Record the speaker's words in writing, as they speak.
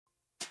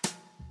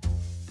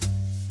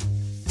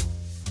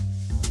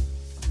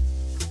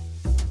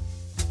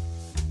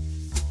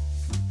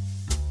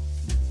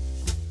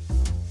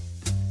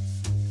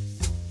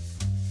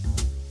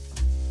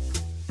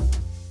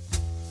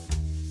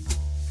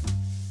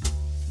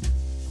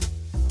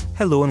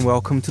Hello and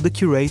welcome to The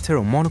Curator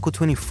on Monocle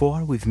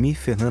 24 with me,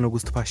 Fernando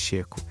Augusto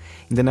Pacheco.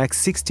 In the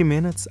next 60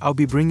 minutes, I'll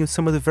be bringing you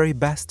some of the very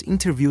best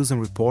interviews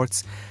and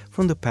reports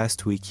from the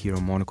past week here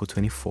on Monocle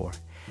 24.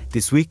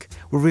 This week,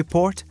 we'll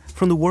report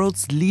from the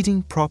world's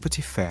leading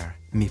property fair,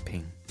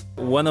 MIPIM.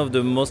 One of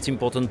the most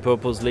important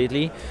purposes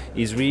lately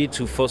is really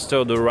to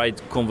foster the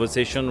right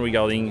conversation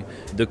regarding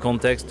the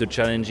context, the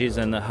challenges,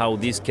 and how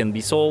this can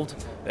be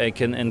solved and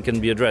can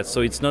be addressed.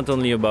 So it's not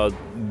only about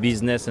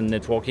business and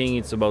networking,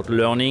 it's about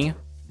learning.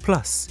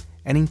 Plus,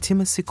 an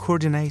intimacy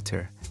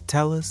coordinator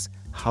tells us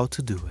how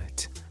to do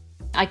it.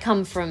 I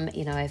come from,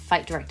 a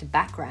fight director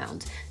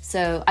background,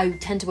 so I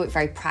tend to work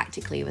very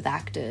practically with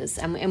actors,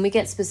 and we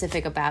get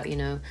specific about,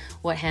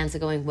 what hands are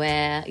going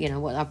where,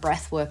 what our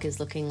breath work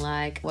is looking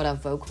like, what our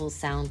vocals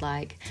sound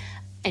like,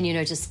 and,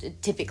 just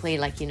typically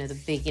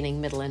the beginning,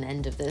 middle, and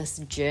end of this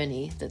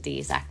journey that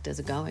these actors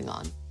are going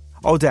on.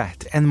 All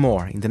that and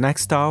more in the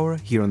next hour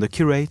here on The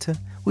Curator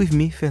with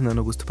me,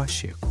 Fernando Augusto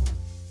Pacheco.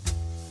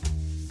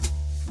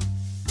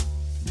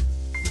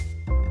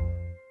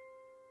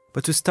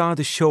 But to start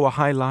the show, a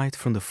highlight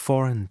from the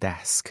foreign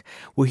desk.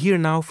 We'll hear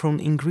now from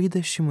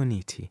Ingrida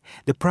Šimonytė,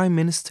 the Prime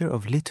Minister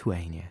of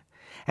Lithuania.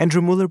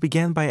 Andrew Muller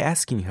began by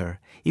asking her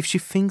if she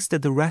thinks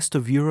that the rest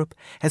of Europe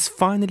has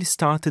finally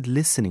started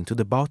listening to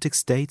the Baltic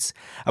states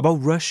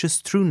about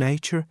Russia's true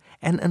nature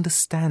and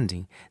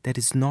understanding that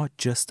it's not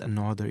just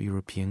another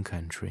European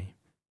country.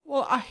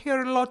 Well, I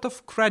hear a lot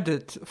of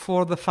credit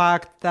for the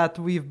fact that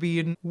we've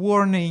been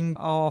warning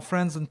our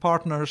friends and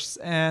partners,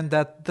 and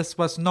that this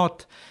was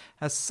not,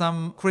 as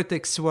some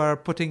critics were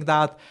putting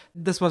that,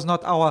 this was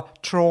not our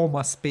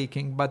trauma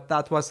speaking, but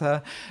that was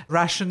a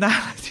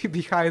rationality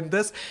behind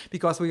this,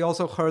 because we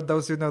also heard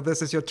those,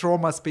 this is your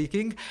trauma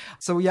speaking.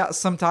 So yeah,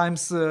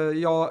 sometimes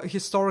your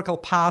historical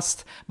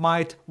past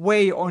might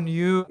weigh on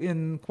you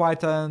in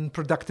quite an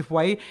productive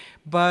way,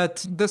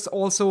 but this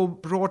also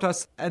brought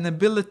us an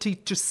ability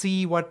to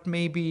see what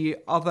maybe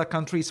other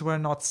countries were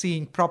not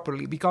seeing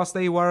properly, because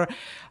they were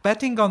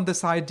betting on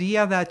this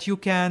idea that you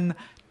can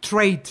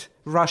trade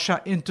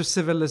Russia into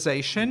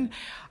civilization.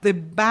 The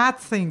bad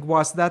thing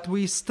was that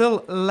we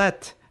still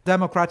let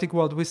democratic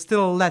world, we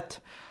still let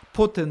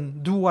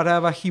Putin do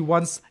whatever he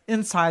wants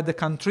inside the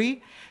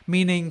country,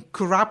 meaning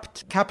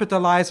corrupt,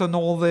 capitalize on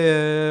all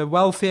the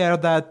welfare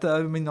that,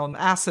 on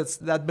assets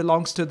that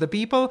belongs to the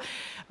people.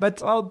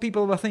 But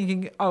people were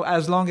thinking,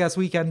 as long as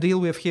we can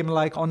deal with him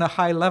on a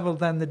high level,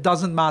 then it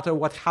doesn't matter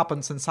what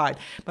happens inside.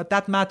 But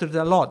that mattered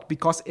a lot,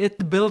 because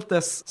it built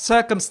this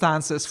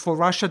circumstances for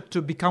Russia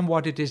to become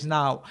what it is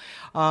now.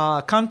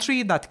 A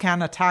country that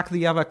can attack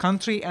the other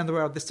country, and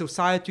where the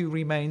society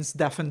remains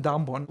deaf and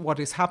dumb on what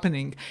is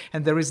happening.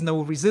 And there is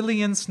no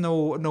resilience,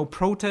 no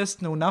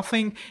protest, no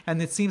nothing.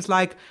 And it seems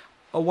like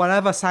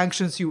whatever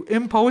sanctions you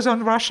impose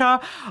on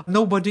Russia,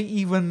 nobody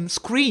even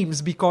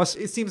screams, because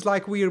it seems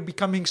like we are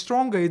becoming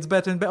stronger. It's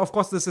better and better. Of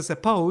course, this is a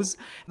pose,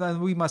 then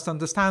we must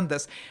understand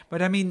this.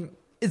 But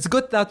it's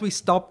good that we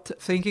stopped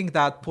thinking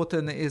that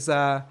Putin is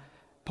a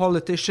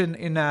politician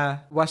in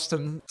a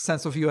Western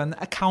sense of view, an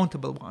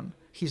accountable one.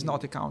 He's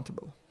not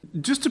accountable.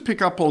 Just to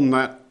pick up on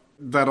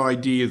that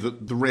idea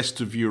that the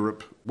rest of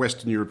Europe,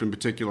 Western Europe in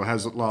particular,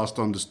 has at last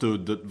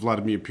understood that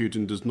Vladimir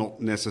Putin does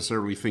not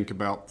necessarily think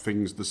about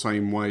things the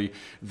same way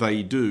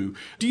they do.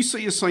 Do you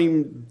see the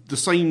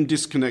same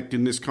disconnect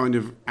in this kind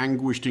of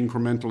anguished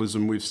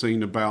incrementalism we've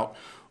seen about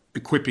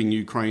equipping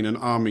Ukraine and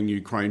arming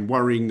Ukraine,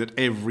 worrying that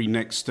every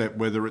next step,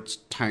 whether it's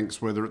tanks,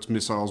 whether it's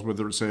missiles,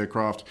 whether it's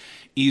aircraft,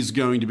 is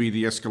going to be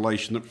the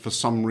escalation that for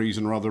some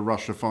reason or other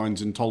Russia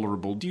finds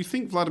intolerable? Do you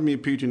think Vladimir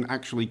Putin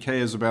actually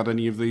cares about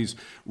any of these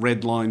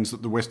red lines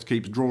that the West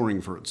keeps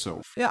drawing for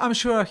itself? Yeah, I'm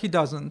sure he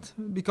doesn't,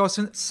 because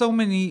in so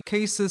many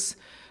cases,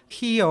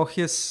 he or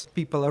his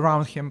people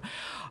around him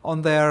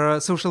on their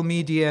social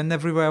media and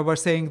everywhere were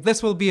saying,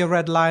 this will be a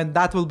red line,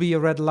 that will be a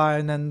red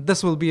line, and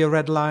this will be a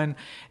red line.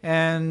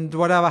 And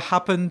whatever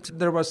happened,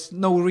 there was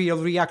no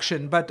real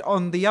reaction. But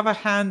on the other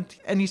hand,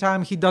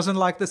 anytime he doesn't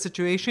like the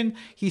situation,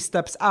 he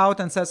steps out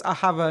and says, I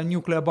have a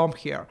nuclear bomb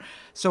here,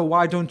 so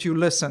why don't you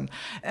listen?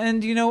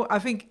 And, I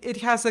think it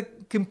has a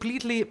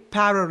completely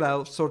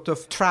parallel sort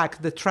of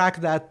track, the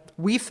track that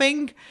we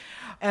think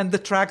and the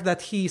track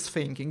that he's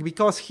thinking,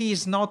 because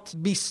he's not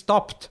be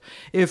stopped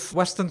if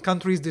Western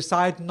countries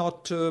decide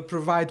not to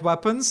provide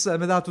weapons.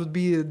 That would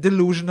be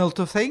delusional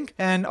to think.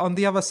 And on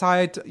the other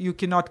side, you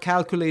cannot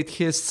calculate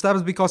his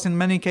steps, because in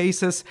many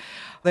cases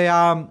they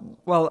are,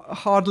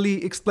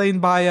 hardly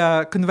explained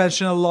by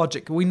conventional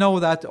logic. We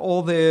know that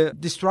all the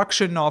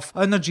destruction of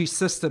energy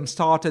systems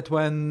started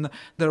when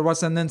there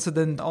was an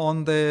incident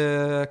on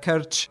the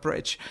Kerch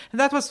Bridge. And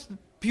that was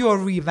pure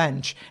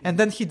revenge. And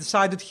then he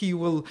decided he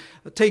will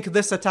take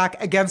this attack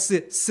against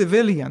the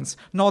civilians,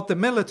 not the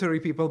military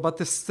people, but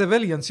the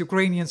civilians,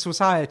 Ukrainian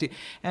society.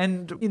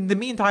 And in the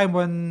meantime,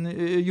 when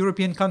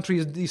European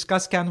countries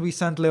discuss, can we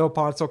send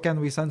Leopards or can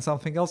we send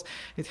something else,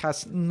 it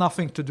has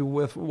nothing to do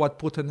with what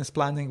Putin is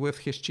planning with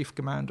his chief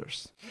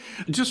commanders.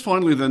 Just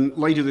finally then,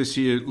 later this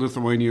year,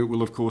 Lithuania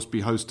will of course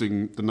be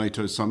hosting the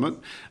NATO summit.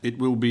 It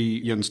will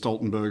be Jens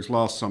Stoltenberg's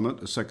last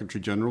summit as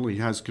Secretary General. He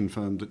has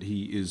confirmed that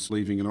he is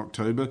leaving in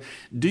October.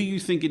 Do you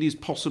think it is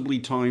possibly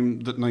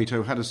time that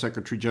NATO had a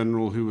Secretary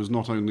General who was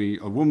not only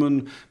a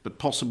woman, but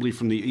possibly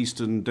from the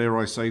eastern, dare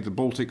I say, the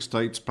Baltic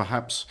states,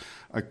 perhaps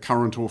a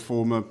current or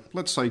former,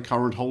 let's say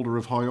current holder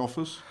of high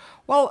office?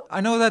 Well,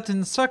 I know that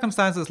in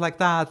circumstances like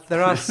that,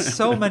 there are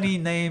so many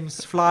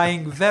names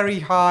flying very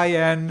high,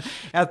 and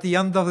at the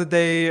end of the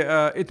day,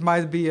 it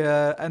might be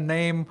a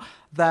name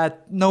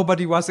that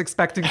nobody was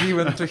expecting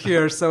even to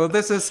hear. So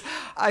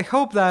I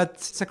hope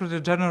that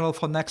Secretary General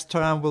for next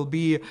term will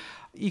be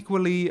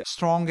equally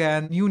strong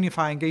and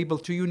unifying, able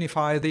to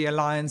unify the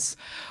alliance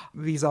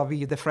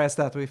vis-a-vis the threats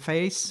that we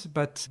face.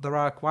 But there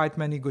are quite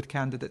many good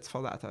candidates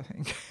for that, I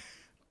think.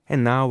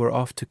 And now we're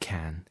off to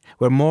Cannes,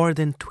 where more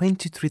than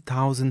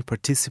 23,000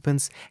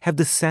 participants have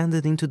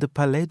descended into the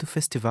Palais du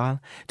Festival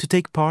to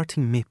take part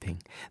in MIPIM,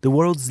 the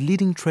world's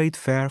leading trade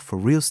fair for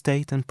real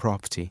estate and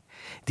property.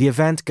 The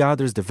event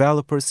gathers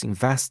developers,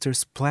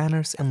 investors,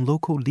 planners, and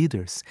local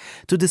leaders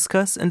to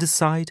discuss and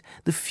decide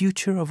the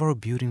future of our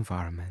built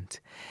environment.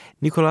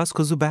 Nicolas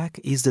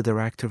Kozubak is the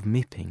director of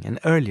MIPIM, and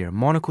earlier,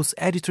 Monocle's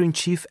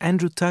editor-in-chief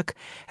Andrew Tuck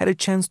had a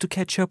chance to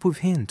catch up with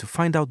him to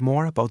find out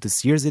more about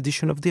this year's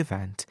edition of the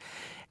event.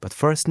 But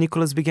first,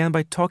 Nicolas began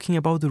by talking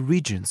about the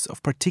regions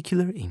of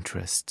particular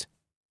interest.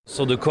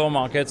 So the core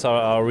markets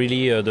are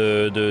really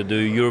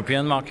the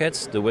European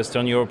markets, the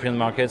Western European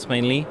markets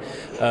mainly,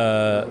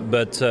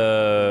 but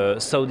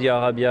Saudi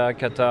Arabia,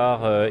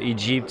 Qatar,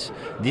 Egypt,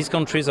 these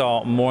countries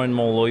are more and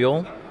more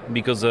loyal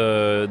because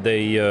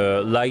they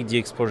like the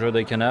exposure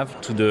they can have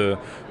to the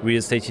real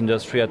estate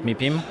industry at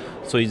MIPIM.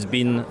 So it's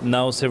been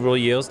now several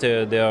years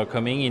they are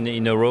coming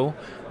in a row.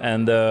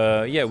 And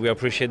we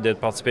appreciate their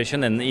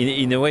participation. And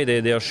in a way,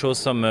 they show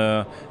some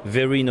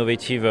very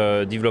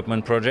innovative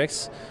development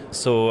projects.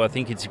 So I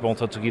think it's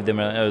important to give them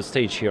a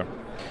stage here.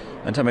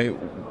 And tell me,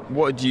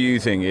 what do you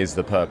think is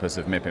the purpose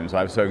of MIPIM? So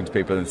I've spoken to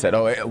people and said,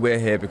 we're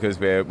here because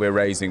we're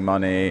raising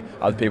money.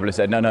 Other people have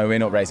said, no, we're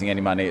not raising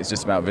any money. It's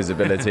just about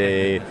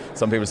visibility.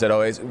 Some people said,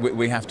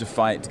 we have to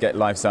fight to get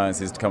life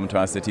sciences to come to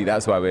our city.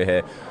 That's why we're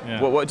here.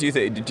 Yeah. What do you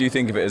think? Do you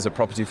think of it as a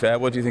property fair?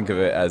 What do you think of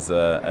it as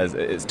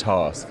its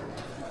task?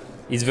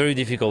 It's very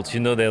difficult.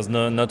 There's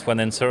not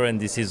one answer, and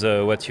this is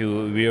what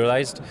you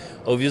realized.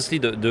 Obviously,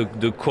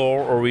 the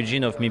core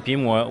origin of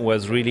MIPIM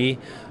was really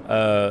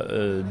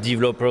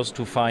developers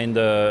to find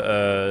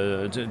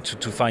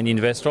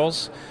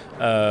investors.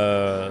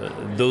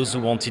 Those who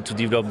wanted to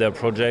develop their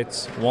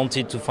projects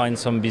wanted to find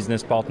some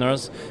business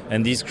partners,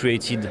 and this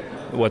created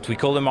what we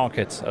call a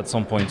market at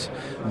some point.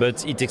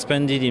 But it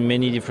expanded in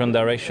many different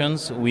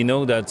directions. We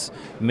know that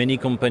many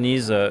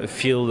companies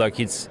feel like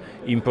it's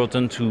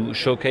important to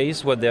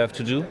showcase what they have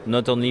to do,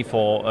 not only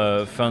for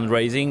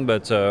fundraising,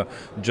 but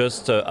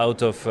just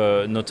out of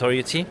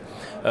notoriety.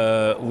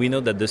 We know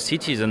that the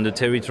cities and the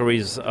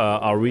territories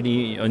are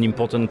really an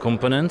important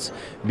component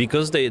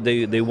because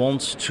they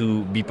want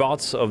to be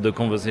part of the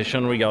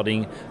conversation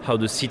regarding how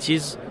the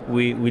cities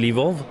will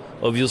evolve,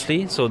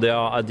 obviously. So they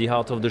are at the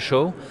heart of the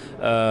show.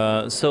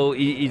 So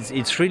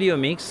it's really a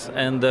mix.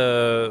 And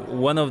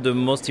one of the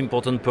most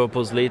important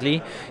purposes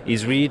lately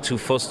is really to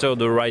foster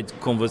the right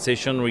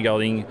conversation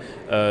regarding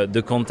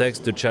the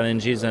context, the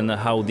challenges, and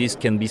how this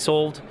can be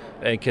solved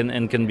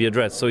and can be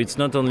addressed. So it's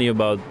not only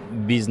about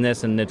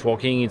business and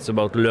networking, it's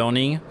about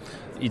learning.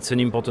 It's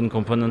an important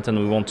component, and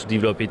we want to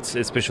develop it,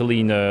 especially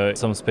in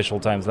some special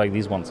times like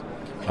these ones.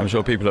 I'm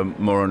sure people are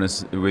more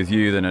honest with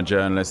you than a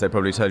journalist. They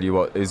probably tell you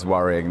what is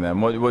worrying them.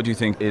 What do you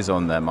think is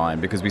on their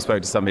mind? Because we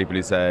spoke to some people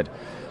who said,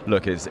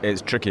 look,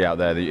 it's tricky out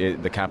there.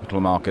 The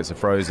capital markets are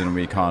frozen.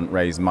 We can't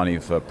raise money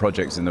for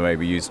projects in the way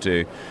we used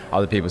to.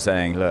 Other people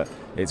saying, look,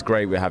 it's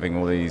great we're having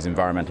all these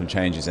environmental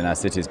changes in our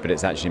cities, but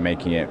it's actually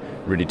making it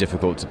really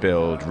difficult to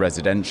build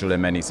residential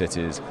in many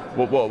cities.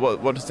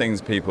 What are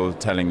things people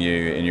telling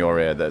you in your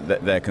ear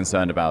that they're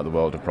concerned about the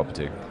world of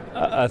property?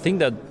 I think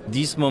that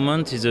this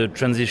moment is a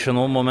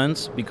transitional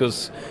moment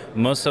because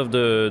most of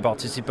the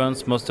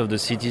participants, most of the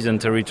cities and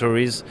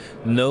territories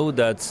know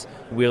that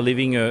we're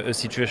living a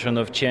situation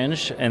of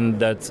change and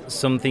that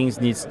some things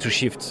need to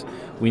shift.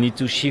 We need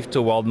to shift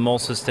toward more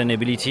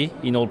sustainability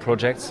in all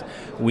projects.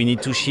 We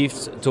need to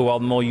shift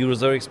toward more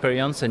user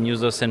experience and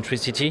user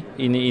centricity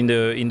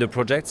in the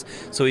projects.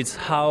 So it's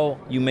how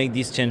you make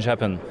this change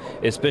happen,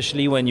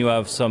 especially when you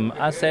have some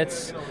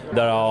assets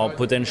that are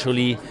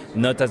potentially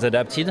not as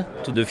adapted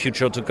to the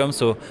future to come.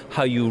 So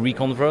how you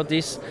reconvert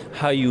this,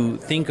 how you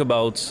think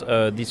about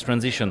this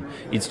transition.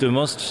 It's the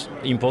most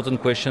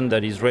important question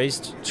that is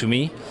raised to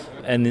me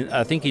And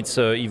I think it's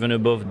even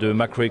above the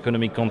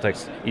macroeconomic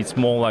context. It's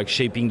more like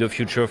shaping the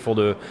future for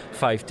the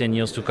 5-10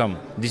 years to come.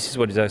 This is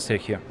what is at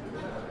stake here.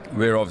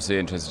 We're obviously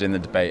interested in the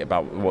debate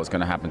about what's going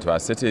to happen to our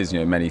cities.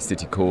 Many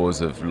city cores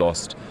have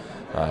lost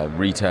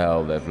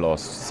retail, they've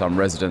lost some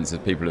residents as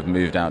people have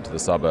moved out to the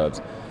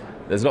suburbs.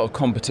 There's a lot of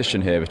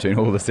competition here between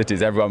all the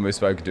cities. Everyone we've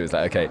spoken to is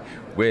like, okay,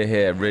 we're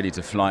here really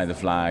to fly the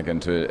flag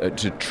and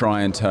to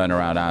try and turn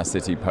around our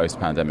city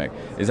post-pandemic.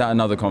 Is that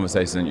another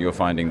conversation that you're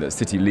finding, that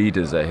city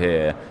leaders are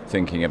here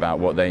thinking about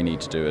what they need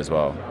to do as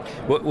well?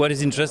 What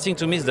is interesting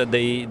to me is that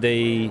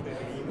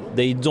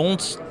they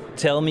don't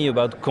tell me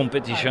about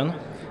competition.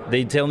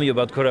 They tell me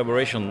about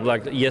collaboration.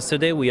 Like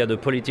yesterday, we had a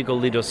political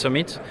leader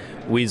summit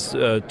with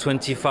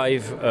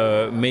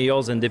 25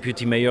 mayors and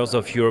deputy mayors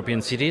of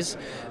European cities.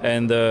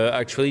 And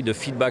actually, the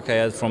feedback I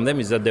had from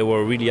them is that they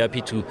were really happy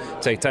to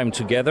take time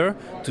together,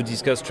 to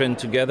discuss trends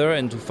together,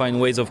 and to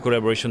find ways of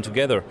collaboration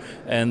together.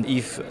 And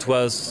if it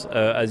was,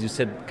 as you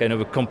said, kind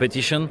of a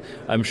competition,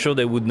 I'm sure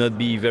they would not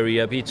be very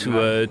happy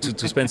to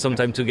spend some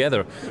time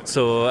together.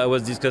 So I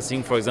was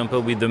discussing, for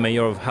example, with the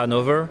mayor of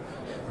Hanover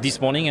this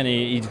morning, and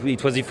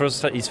it was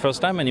his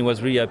first time, and he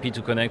was really happy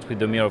to connect with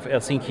the mayor of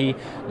Helsinki,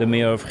 the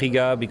mayor of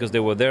Riga, because they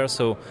were there.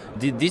 So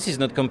this is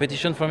not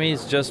competition for me.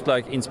 It's just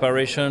like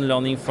inspiration,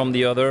 learning from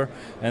the other.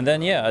 And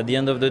then, at the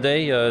end of the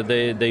day,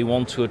 they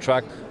want to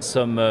attract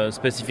some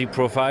specific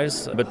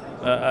profiles. But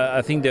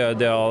I think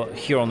they are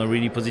here on a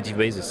really positive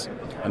basis.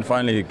 And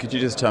finally, could you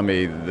just tell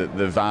me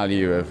the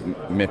value of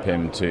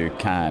MIPIM to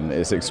Cannes?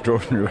 It's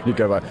extraordinary when you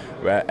go by,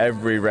 where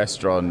every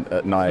restaurant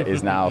at night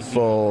is now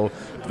full.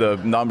 The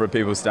number of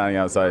people standing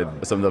outside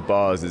some of the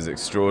bars is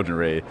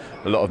extraordinary.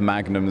 A lot of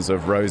magnums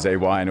of rosé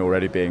wine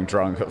already being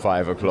drunk at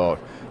 5 o'clock.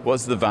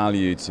 What's the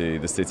value to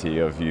the city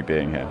of you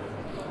being here?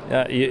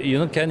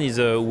 Yeah, Cannes is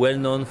well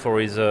known for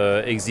his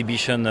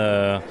exhibition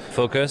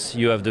focus.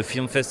 You have the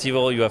film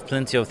festival, you have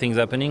plenty of things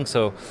happening.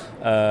 So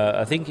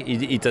I think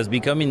it has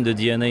become in the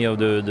DNA of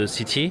the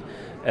city.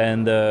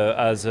 And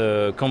as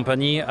a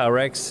company,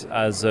 RX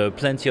has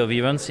plenty of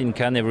events in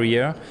Cannes every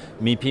year.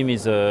 MIPIM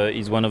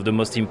is one of the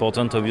most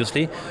important,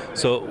 obviously.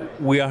 So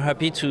we are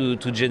happy to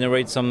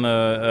generate some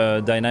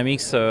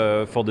dynamics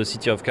for the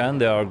city of Cannes.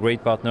 They are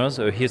great partners,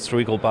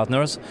 historical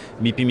partners.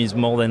 MIPIM is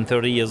more than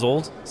 30 years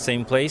old,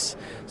 same place.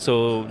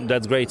 So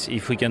that's great.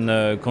 If we can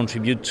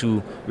contribute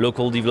to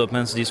local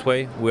developments this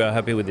way, we are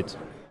happy with it.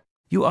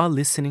 You are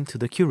listening to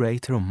the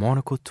curator of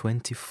Monocle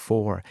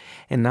 24,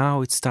 and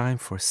now it's time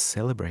for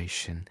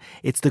celebration.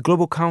 It's the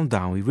global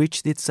countdown. We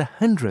reached its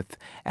 100th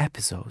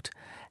episode.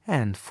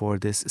 And for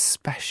this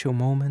special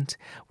moment,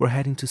 we're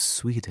heading to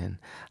Sweden,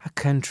 a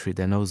country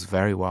that knows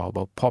very well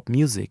about pop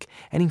music,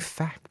 and in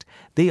fact,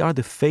 they are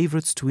the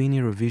favorites to win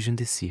Eurovision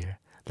this year.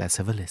 Let's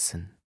have a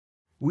listen.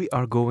 We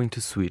are going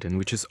to Sweden,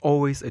 which is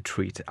always a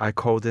treat. I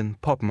call them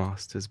pop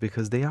masters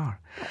because they are.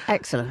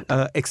 Excellent.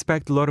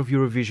 Expect a lot of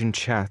Eurovision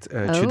chat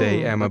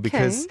today, Emma,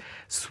 because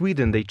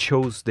Sweden, they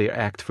chose their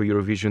act for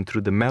Eurovision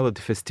through the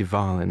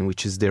Melodifestivalen,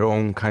 which is their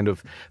own kind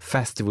of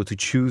festival to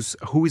choose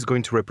who is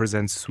going to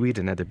represent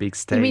Sweden at the big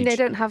stage. You mean they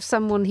don't have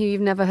someone who you've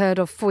never heard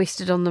of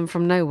foisted on them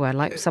from nowhere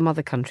like some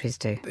other countries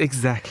do?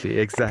 Exactly.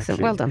 Excellent.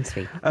 Well done,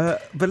 Sweden.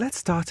 But let's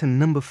start at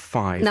number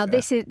 5. Now,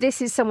 this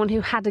is someone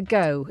who had a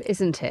go,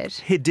 isn't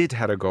it? He did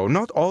have a go.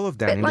 Not all of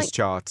them in this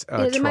chart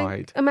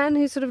tried. A man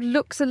who sort of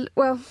looks,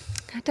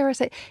 dare I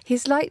say,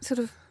 he's like sort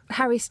of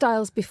Harry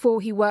Styles before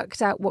he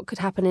worked out what could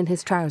happen in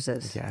his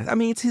trousers. Yeah, I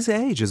mean, it's his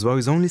age as well.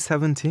 He's only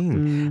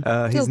 17.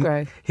 He'll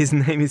grow. His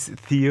name is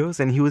Theos,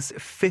 and he was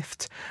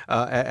 5th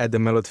at the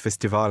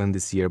Melodifestivalen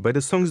this year. But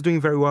the song's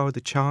doing very well at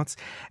the charts.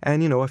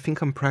 And, I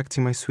think I'm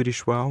practicing my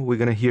Swedish well. We're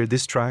going to hear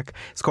this track.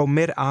 It's called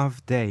Mer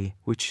av dig,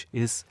 which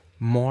is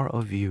More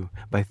of You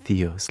by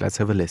Theos. Let's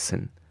have a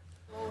listen.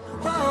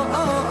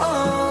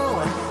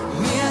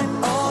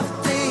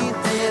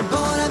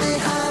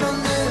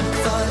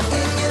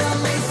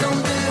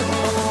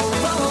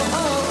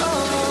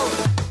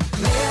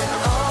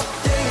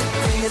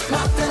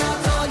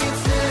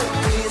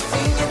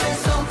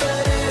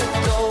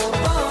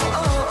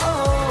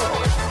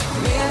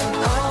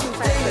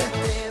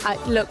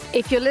 Look,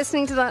 if you're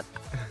listening to that,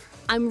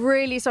 I'm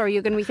really sorry.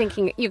 You're going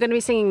to be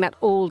singing that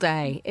all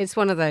day. It's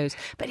one of those.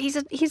 But he's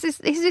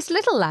this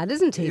little lad,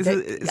 isn't he?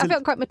 I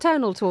felt quite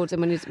maternal towards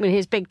him when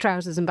his big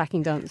trousers and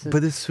backing dancers.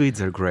 But the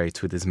Swedes are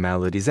great with his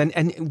melodies.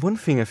 And one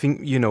thing, I think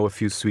you know a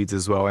few Swedes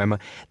as well, Emma.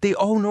 They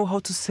all know how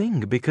to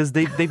sing because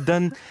they've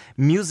done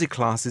music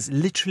classes,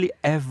 literally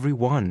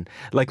everyone.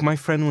 Like my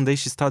friend, one day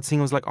she started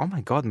singing, I was like, oh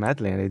my God,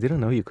 Madeleine, I didn't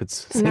know you could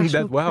sing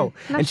that well.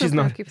 And she's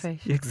not.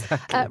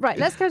 Exactly. Right,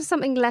 let's go to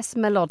something less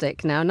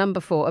melodic now. Number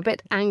 4, a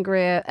bit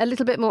angrier, a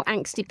little bit more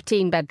angsty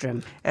teen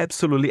bedroom.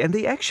 Absolutely, and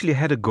they actually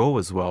had a go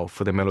as well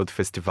for the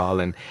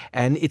Melodifestivalen,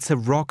 and it's a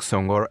rock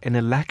song, or an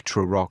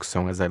electro rock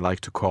song as I like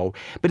to call,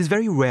 but it's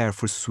very rare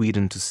for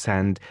Sweden to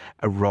send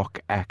a rock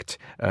act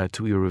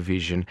to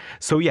Eurovision.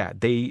 So yeah,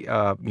 they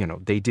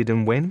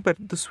didn't win, but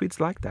the Swedes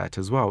like that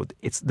as well.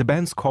 The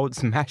band's called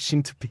Smash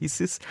Into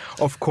Pieces,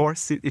 of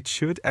course it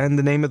should, and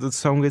the name of the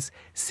song is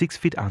 6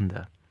 Feet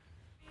Under.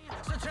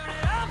 So turn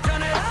it up,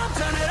 turn it up.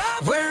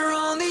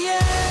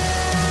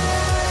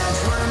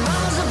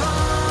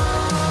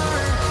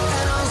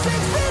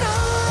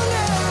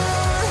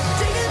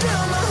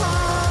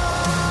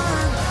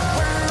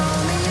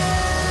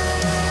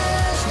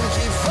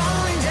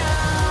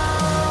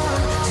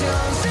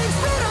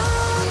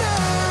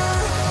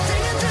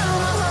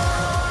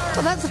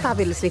 Well, that's a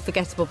fabulously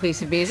forgettable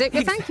piece of music.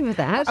 Well, thank you for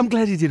that. I'm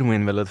glad he didn't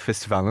win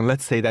Melodifestivalen, and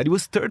let's say that. He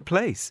was third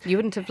place. You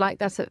wouldn't have liked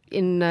that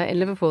in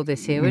Liverpool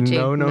this year, would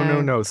you?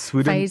 No.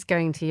 Sweden. Faye's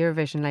going to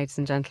Eurovision, ladies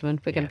and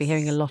gentlemen. We're going to be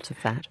hearing a lot of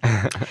that.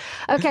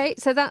 Okay,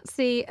 so that's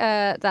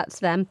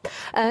them.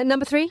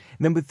 Number 3?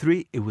 Number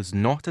 3, it was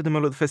not at the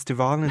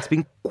Melodifestivalen. It's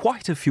been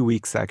quite a few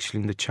weeks,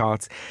 actually, in the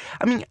charts.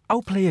 I mean,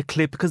 I'll play a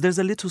clip because there's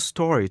a little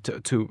story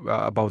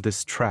about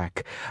this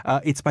track.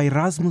 It's by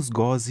Rasmus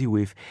Gozzi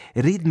with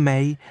Rid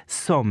mig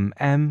som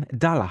en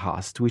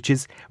dalahast, which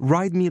is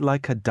Ride Me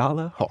Like a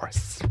Dollar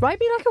Horse. Ride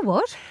me like a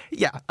what?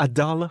 Yeah, a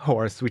dollar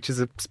horse, which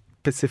is a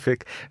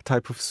specific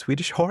type of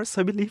Swedish horse,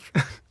 I believe.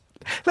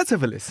 Let's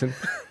have a listen.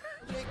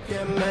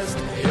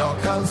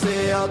 Jag kan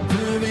se att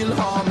du vill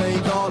ha mig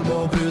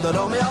dalmål, brudar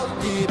de är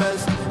alltid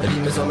bäst,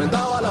 rimer som en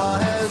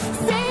dalahäst.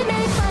 Säg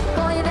mig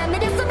fuckboy, vem är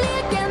det som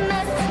leker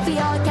mest? För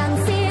jag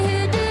kan se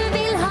hur du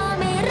vill ha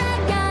mig,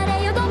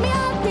 raggare, och de är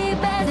alltid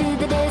bäst,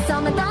 rider dig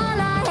som en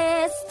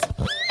dalahäst.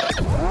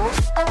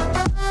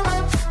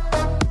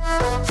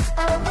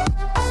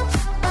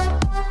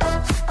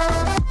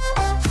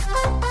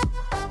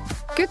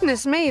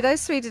 Goodness me,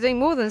 those Swedes are doing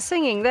more than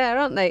singing there,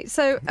 aren't they?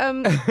 So,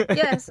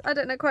 yes, I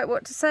don't know quite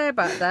what to say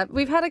about that.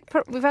 We've had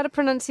a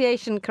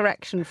pronunciation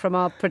correction from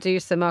our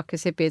producer,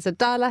 Marcus Hippie. It's a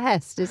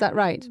dalahäst, is that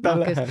right,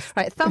 Marcus? Dalahäst.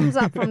 Right, thumbs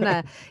up from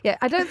there. Yeah,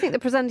 I don't think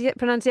the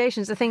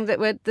pronunciation is the thing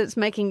that's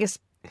making us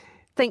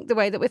think the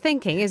way that we're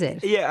thinking, is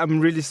it? Yeah,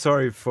 I'm really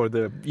sorry for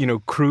the,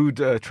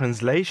 crude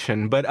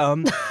translation. But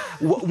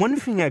one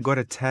thing I got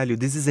to tell you,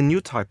 this is a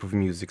new type of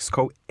music. It's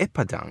called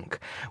epadunk,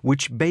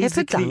 which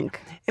basically...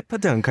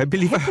 Epadunk, I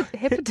believe.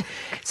 Epadunk.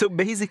 So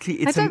basically,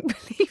 it's... I don't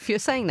believe you're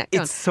saying that.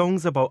 It's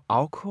songs about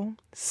alcohol,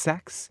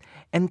 sex,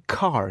 and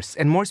cars,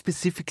 and more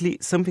specifically,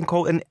 something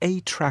called an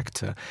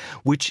A-tractor,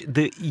 which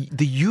the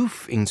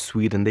youth in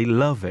Sweden, they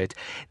love it.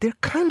 They're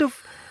kind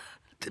of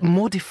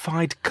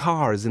modified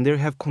cars, and they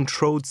have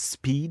controlled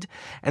speed,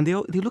 and they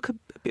look a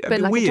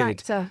bit like weird. A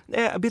tractor.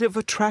 Yeah, a bit of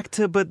a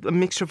tractor, but a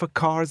mixture of a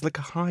car is like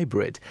a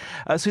hybrid.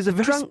 So it's a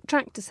very Drunk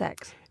tractor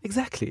sex.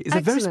 Exactly. It's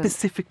a very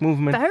specific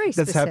movement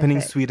that's happening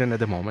in Sweden at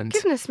the moment.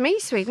 Goodness me,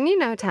 Sweden, you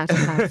know how to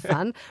have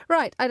fun.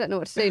 Right, I don't know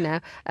what to do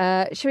now.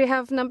 Should we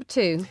have number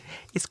 2?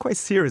 It's quite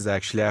serious,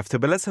 actually, after,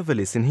 but let's have a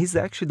listen. He's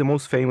actually the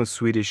most famous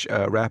Swedish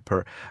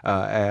rapper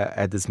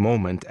at this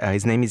moment.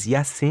 His name is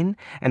Yasin,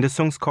 and the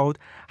song's called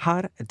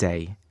Har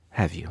dig,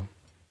 have you.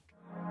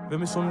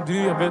 Vem är som du?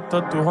 Jag vet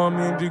att du har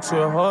min dryck så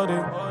jag har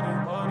dig.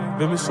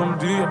 Vem är som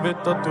du? Jag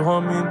vet att du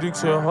har min dryck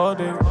så jag har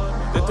dig.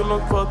 Det är inte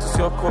långt kvar tills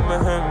jag kommer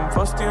hem,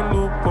 fast i en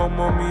loop om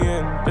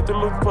igen. Det är inte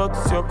långt kvar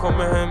tills jag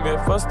kommer hem, jag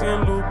är fast i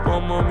en loop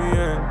om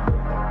igen.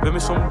 Vem är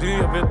som du?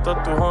 Jag vet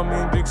att du har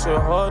min dryck så jag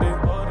har dig.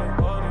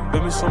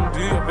 Vem är som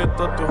du? Jag vet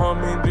att du har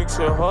min dryck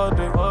så jag har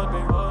dig.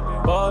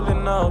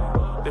 Balling out.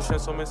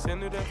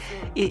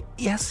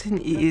 Yasin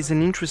is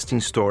an interesting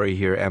story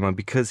here, Emma,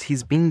 because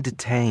he's been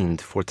detained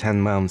for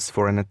 10 months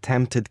for an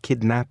attempted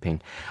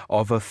kidnapping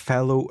of a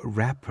fellow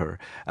rapper,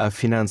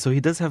 Finan. So he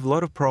does have a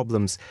lot of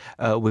problems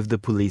with the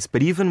police.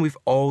 But even with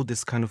all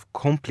this kind of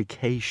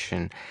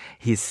complication,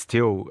 he's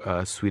still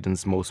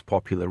Sweden's most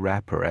popular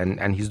rapper,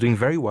 and he's doing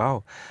very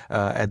well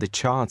at the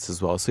charts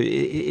as well. So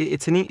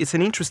it's an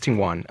interesting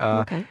one.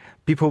 Okay.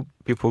 People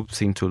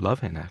seem to love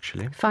him,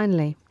 actually.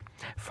 Finally.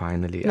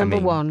 Number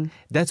 1.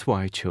 That's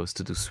why I chose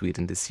to do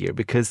Sweden this year,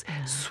 because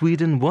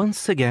Sweden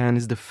once again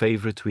is the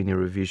favorite to win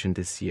Eurovision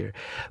this year.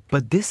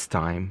 But this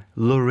time,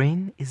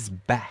 Loreen is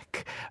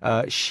back.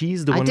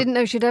 She's the one... I didn't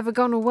know she'd ever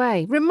gone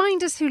away.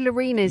 Remind us who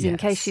Loreen is in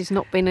case she's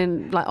not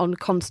been on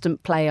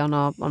constant play on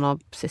our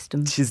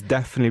system. She's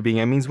definitely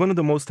being... I mean, it's one of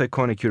the most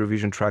iconic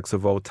Eurovision tracks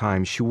of all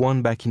time. She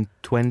won back in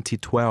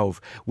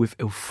 2012 with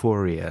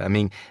Euphoria. I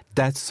mean,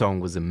 that song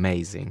was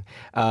amazing.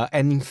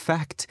 And in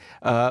fact,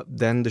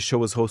 then the show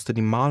was hosted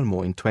in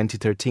Malmö in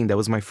 2013. That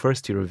was my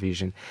first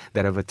Eurovision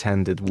that I've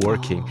attended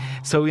working.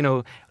 So,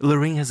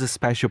 Loreen has a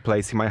special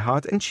place in my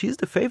heart, and she's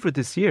the favorite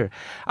this year.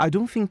 I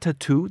don't think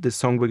Tattoo, the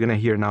song we're going to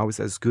hear now, is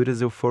as good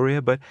as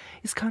Euphoria, but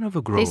it's kind of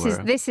a grower.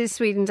 This is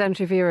Sweden's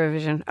entry for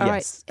Eurovision. All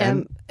right.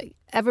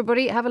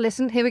 Everybody, have a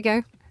listen. Here we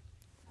go.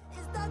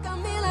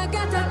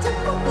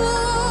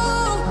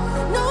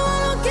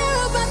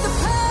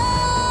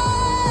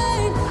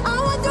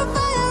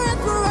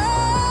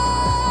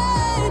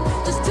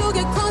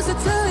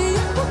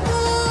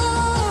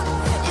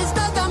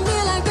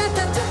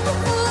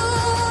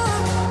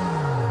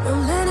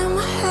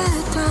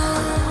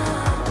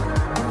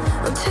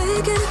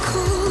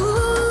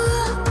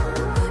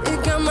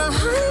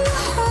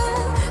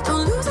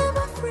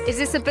 Is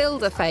this a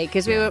builder fake?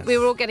 Because we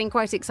were all getting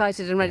quite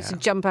excited and ready to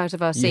jump out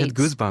of our seats. You had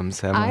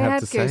goosebumps, I have had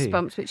to say.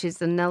 goosebumps, which is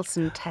the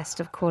Nelson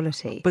test of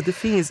quality. But the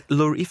thing is,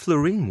 if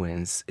Loreen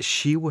wins,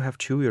 she will have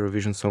 2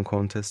 Eurovision Song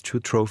Contests, 2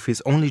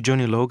 trophies. Only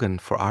Johnny Logan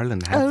for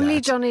Ireland had that. Only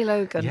Johnny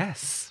Logan.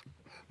 Yes.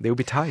 They'll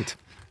be tight.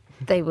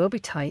 They will be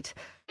tight.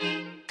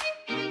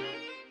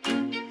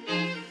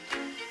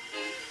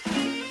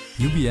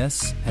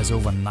 UBS has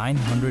over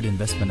 900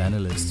 investment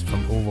analysts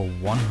from over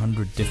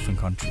 100 different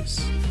countries.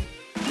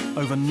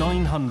 over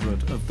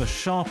 900 of the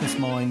sharpest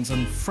minds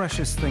and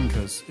freshest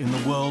thinkers in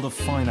the world of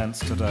finance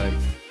today.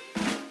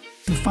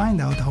 To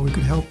find out how we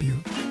could help you,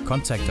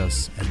 contact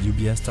us at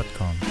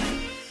ubs.com.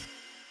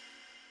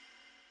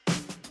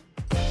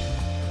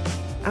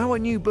 Our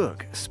new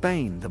book,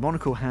 Spain, the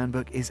Monocle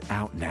Handbook, is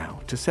out now.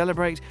 To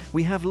celebrate,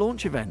 we have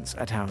launch events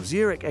at our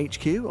Zurich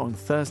HQ on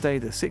Thursday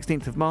the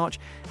 16th of March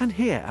and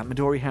here at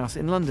Midori House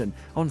in London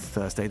on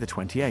Thursday the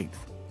 28th.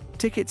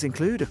 Tickets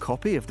include a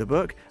copy of the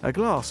book, a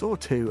glass or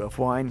two of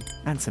wine,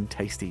 and some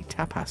tasty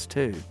tapas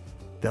too.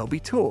 There'll be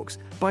talks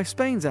by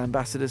Spain's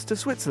ambassadors to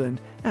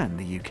Switzerland and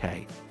the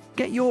UK.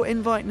 Get your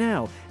invite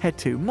now. Head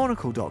to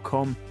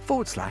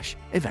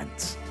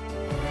monocle.com/events.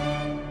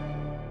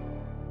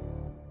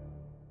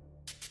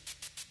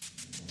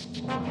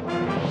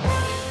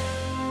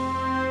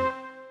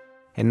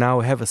 And now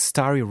I have a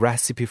starry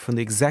recipe from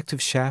the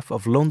executive chef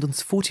of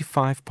London's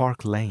 45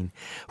 Park Lane,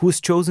 who was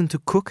chosen to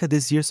cook at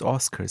this year's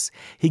Oscars.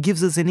 He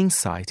gives us an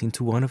insight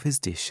into one of his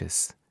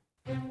dishes.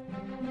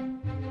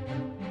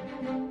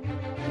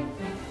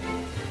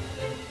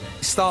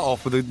 Start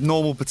off with a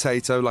normal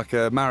potato, like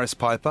a Maris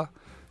Piper.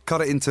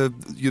 Cut it into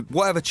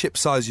whatever chip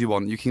size you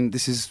want. You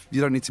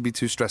don't need to be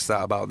too stressed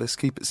out about this.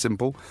 Keep it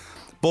simple.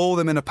 Boil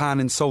them in a pan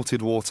in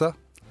salted water.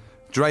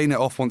 Drain it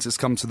off once it's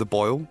come to the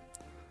boil.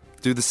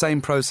 Do the same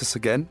process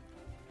again.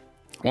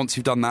 Once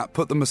you've done that,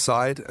 put them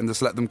aside and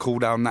just let them cool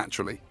down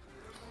naturally.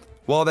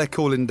 While they're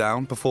cooling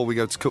down, before we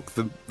go to cook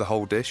the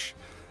whole dish,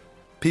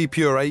 pea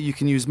puree, you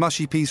can use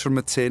mushy peas from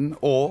a tin,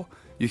 or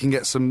you can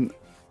get some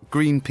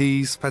green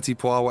peas, petit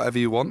pois, whatever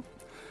you want.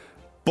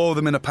 Boil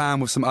them in a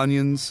pan with some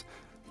onions,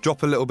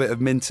 drop a little bit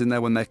of mint in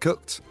there when they're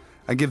cooked,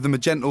 and give them a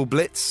gentle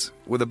blitz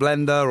with a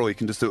blender, or you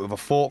can just do it with a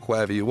fork,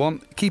 whatever you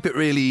want. Keep it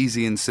really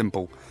easy and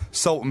simple.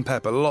 Salt and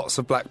pepper, lots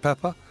of black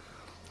pepper.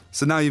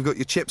 So now you've got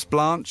your chips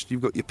blanched,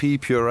 you've got your pea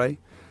puree.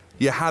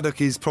 Your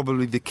haddock is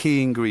probably the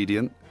key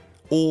ingredient.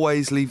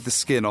 Always leave the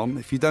skin on.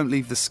 If you don't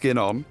leave the skin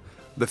on,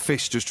 the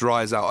fish just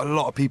dries out. A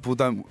lot of people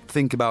don't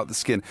think about the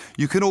skin.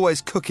 You can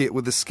always cook it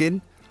with the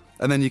skin,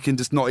 and then you can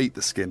just not eat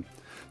the skin.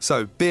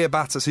 So beer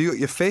batter, so you got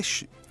your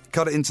fish,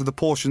 cut it into the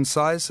portion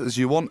size as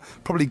you want,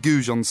 probably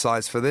goujon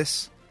size for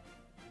this.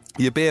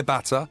 Your beer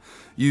batter,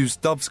 use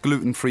Dove's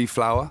gluten-free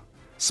flour,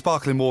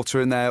 sparkling water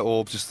in there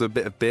or just a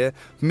bit of beer.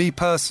 Me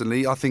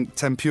personally, I think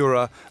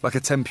tempura, like a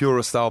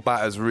tempura style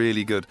batter is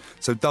really good.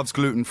 So Dove's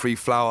gluten-free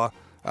flour,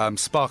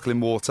 sparkling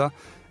water.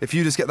 If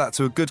you just get that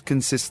to a good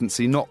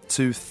consistency, not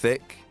too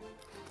thick.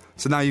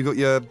 So now you've got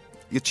your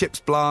chips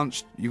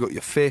blanched, you've got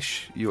your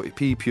fish, you've got your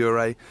pea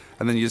puree,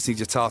 and then you just need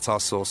your tartar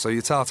sauce. So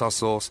your tartar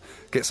sauce,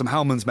 get some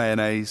Hellmann's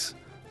mayonnaise,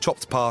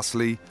 chopped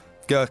parsley,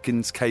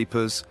 gherkins,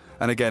 capers,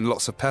 and again,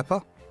 lots of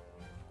pepper.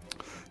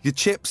 Your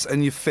chips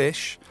and your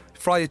fish,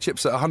 fry your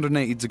chips at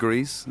 180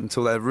 degrees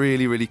until they're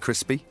really, really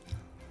crispy.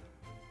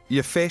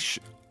 Your fish,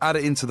 add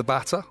it into the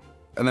batter,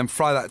 and then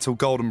fry that till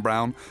golden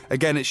brown.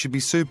 Again, it should be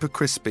super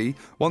crispy.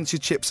 Once your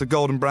chips are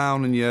golden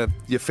brown and your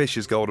fish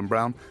is golden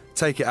brown,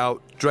 take it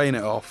out, drain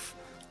it off.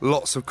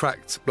 Lots of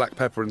cracked black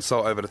pepper and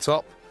salt over the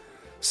top.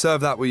 Serve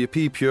that with your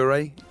pea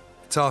puree,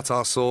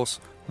 tartar sauce,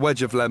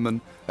 wedge of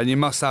lemon, and you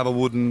must have a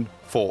wooden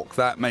fork.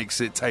 That makes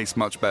it taste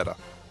much better.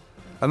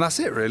 And that's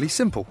it, really.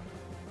 Simple.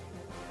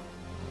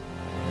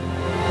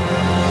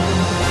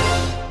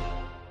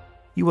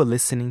 You were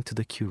listening to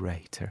The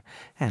Curator,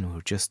 and we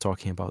were just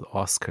talking about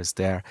Oscars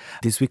there.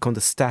 This week on The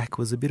Stack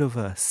was a bit of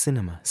a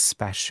cinema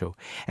special,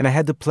 and I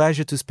had the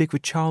pleasure to speak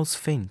with Charles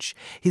Finch.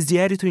 He's the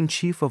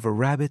editor-in-chief of A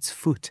Rabbit's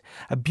Foot,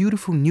 a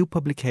beautiful new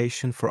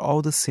publication for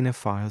all the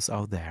cinephiles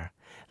out there.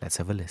 Let's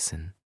have a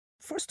listen.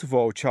 First of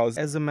all, Charles,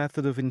 as a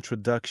method of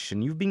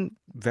introduction, you've been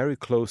very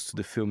close to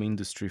the film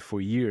industry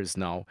for years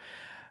now.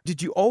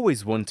 Did you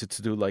always wanted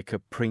to do like a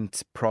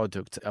print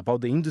product about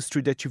the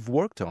industry that you've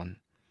worked on?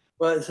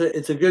 Well,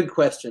 it's a good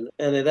question,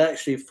 and it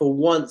actually, for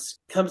once,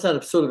 comes out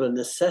of sort of a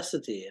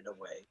necessity in a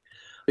way,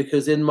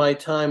 because in my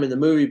time in the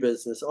movie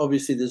business,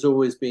 obviously there's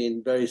always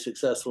been very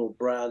successful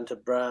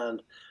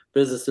brand-to-brand,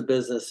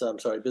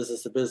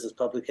 business-to-business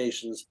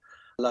publications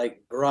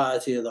like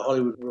Variety or The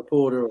Hollywood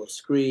Reporter or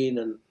Screen,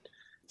 and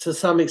to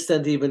some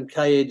extent even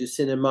Cahiers du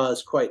Cinéma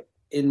is quite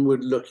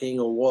inward-looking,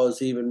 or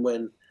was even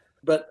when.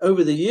 But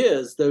over the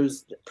years,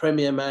 those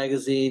Premiere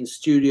Magazine,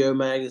 Studio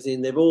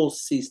Magazine, they've all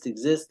ceased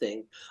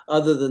existing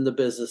other than the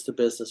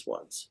business-to-business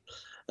ones.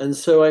 And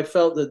so I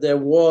felt that there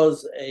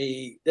was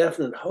a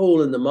definite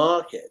hole in the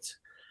market,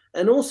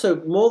 and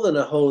also more than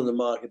a hole in the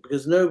market,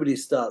 because nobody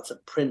starts a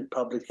print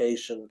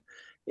publication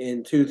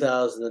in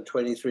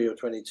 2023 or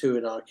 22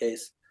 in our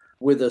case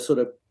with a sort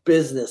of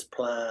business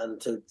plan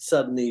to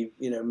suddenly,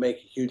 make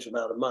a huge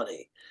amount of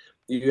money.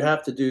 You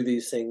have to do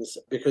these things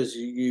because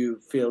you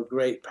feel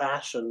great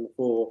passion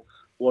for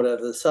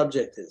whatever the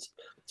subject is.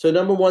 So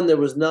number one, there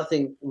was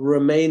nothing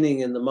remaining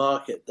in the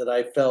market that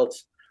I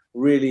felt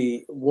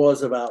really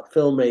was about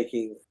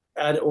filmmaking,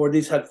 or at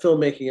least had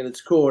filmmaking at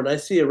its core. And I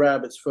see A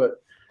Rabbit's Foot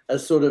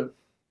as sort of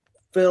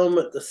film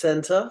at the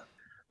center,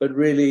 but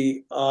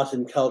really art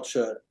and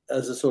culture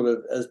as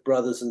as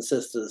brothers and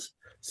sisters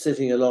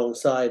sitting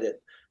alongside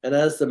it. And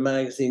as the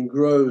magazine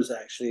grows,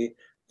 actually,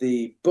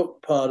 the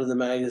book part of the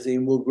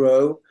magazine will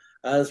grow,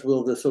 as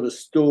will the sort of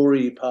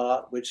story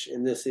part, which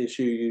in this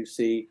issue you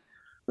see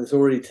is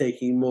already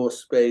taking more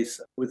space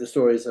with the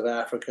stories of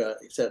Africa,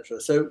 etc.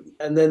 So,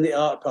 and then the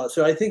art part.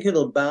 So I think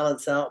it'll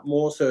balance out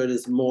more, so it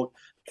is more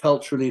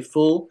culturally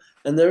full.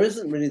 And there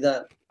isn't really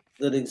that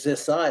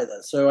exists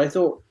either. So I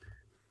thought,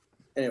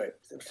 anyway,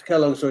 to cut a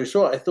long story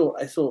short, I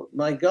thought,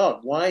 my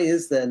God, why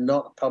is there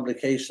not a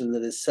publication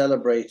that is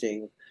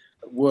celebrating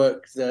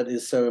work that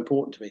is so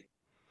important to me?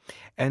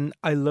 And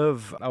I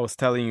was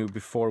telling you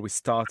before we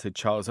started,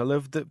 Charles, I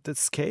love the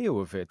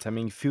scale of it. I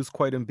mean, it feels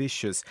quite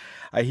ambitious.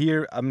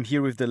 I'm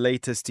here with the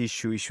latest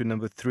issue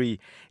number 3.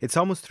 It's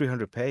almost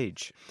 300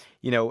 page,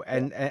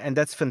 and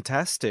that's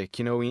fantastic,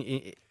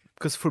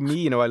 because for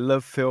me, I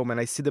love film and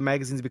I see the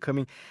magazines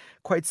becoming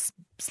quite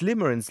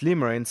slimmer and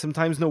slimmer, and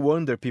sometimes no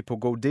wonder people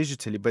go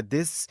digitally, but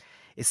this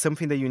is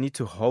something that you need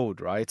to hold,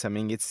 right? I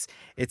mean, it's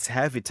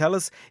heavy. Tell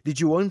us, did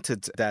you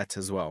wanted that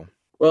as well?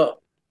 Well,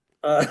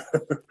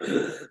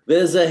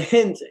 there's a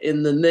hint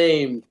in the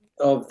name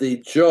of the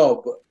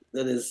job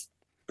that is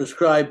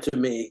prescribed to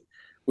me,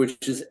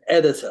 which is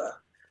editor.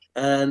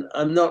 And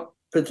I'm not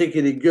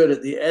particularly good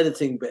at the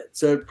editing bit.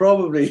 So it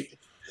probably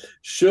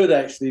should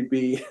actually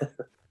be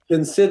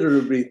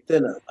considerably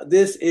thinner.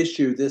 This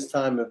issue, this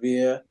time of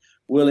year,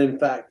 will in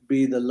fact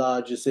be the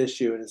largest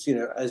issue. And it's,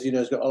 as you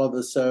know, it's got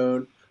Oliver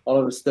Stone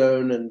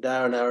and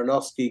Darren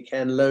Aronofsky,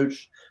 Ken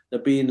Loach,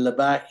 Nabeen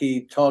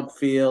Labaki, Todd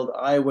Field,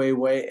 Ai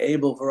Weiwei,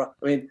 Abel Ferrara,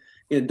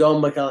 Don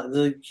McCullough.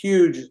 There's a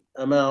huge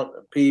amount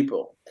of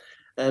people,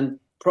 and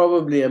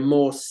probably a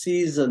more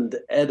seasoned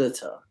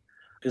editor,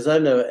 because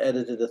I've never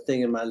edited a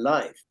thing in my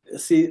life.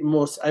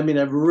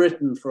 I've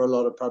written for a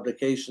lot of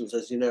publications,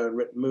 as you know, and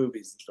written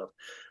movies and stuff,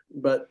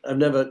 but I've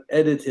never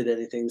edited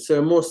anything. So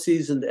a more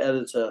seasoned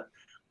editor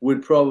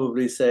would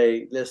probably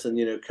say, listen,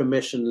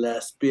 commission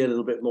less, be a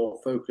little bit more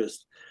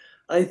focused.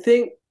 I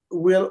think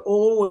we'll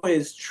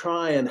always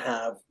try and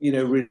have,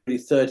 really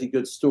 30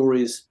 good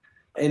stories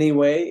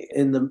anyway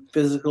in the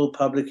physical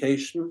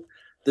publication.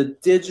 The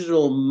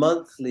digital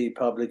monthly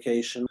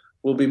publication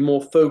will be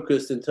more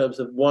focused in terms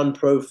of one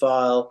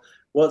profile,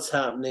 what's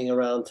happening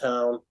around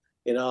town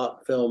in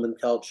art, film, and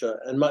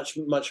culture, and much,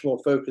 much more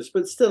focused,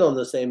 but still on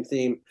the same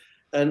theme.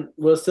 And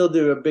we'll still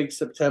do a big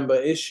September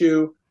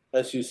issue.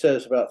 As you said,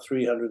 it's about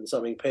 300 and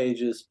something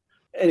pages.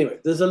 Anyway,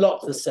 there's a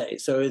lot to say,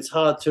 so it's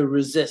hard to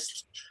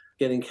resist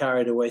getting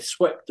carried away,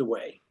 swept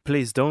away.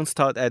 Please don't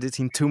start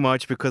editing too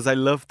much, because I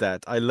love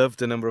that. I love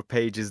the number of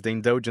pages, the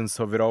indulgence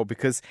of it all,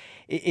 because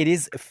it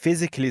is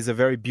physically is a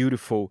very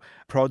beautiful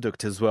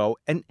product as well.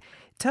 And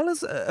tell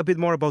us a bit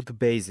more about the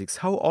basics.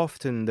 How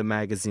often the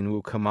magazine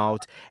will come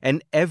out?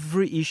 And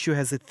every issue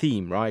has a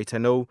theme, right? I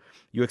know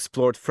you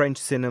explored French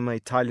cinema,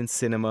 Italian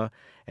cinema,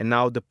 and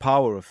now the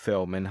power of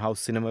film and how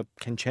cinema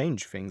can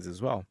change things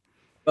as well.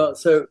 Well,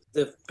 so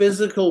the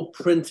physical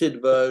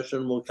printed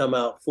version will come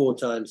out 4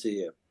 times a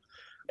year,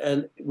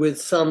 and with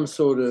some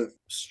sort of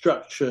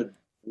structured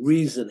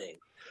reasoning.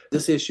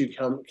 This issue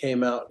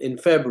came out in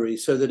February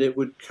so that it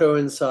would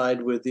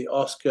coincide with the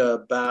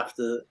Oscar,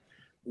 BAFTA,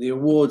 the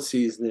award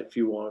season, if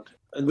you want,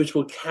 and which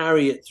will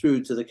carry it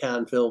through to the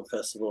Cannes Film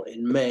Festival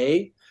in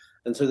May.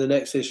 And so the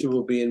next issue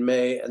will be in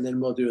May, and then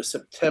we'll do a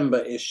September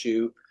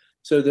issue,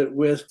 so that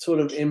we're sort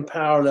of in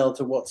parallel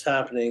to what's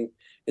happening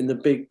in the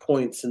big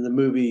points in the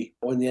movie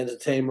or in the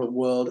entertainment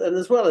world, and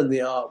as well in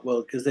the art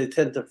world, because they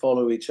tend to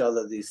follow each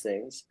other, these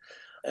things.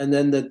 And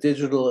then the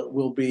digital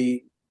will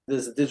be,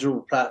 there's a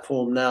digital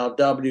platform now,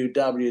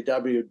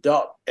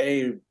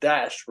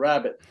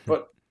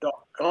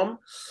 www.a-rabbitfoot.com.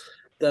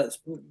 That's,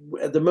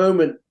 at the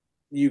moment,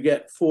 you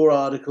get 4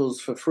 articles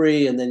for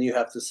free, and then you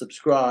have to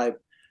subscribe.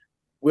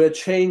 We're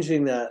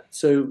changing that,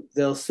 so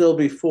there'll still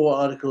be 4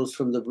 articles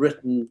from the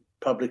written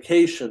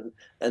publication,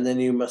 and then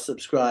you must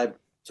subscribe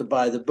to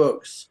buy the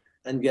books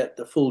and get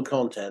the full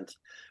content.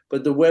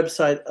 But the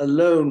website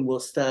alone will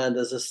stand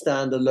as a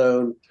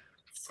standalone,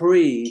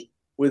 free,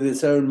 with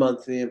its own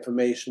monthly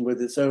information, with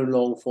its own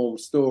long form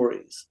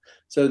stories,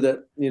 so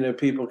that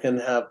people can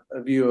have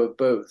a view of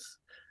both.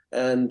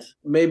 And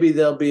maybe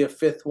there'll be a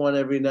 5th one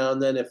every now and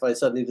then if I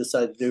suddenly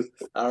decide to do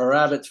a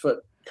Rabbit's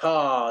Foot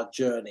car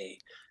journey.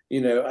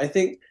 I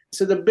think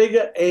so. The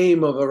bigger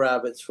aim of a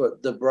Rabbit's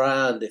Foot, the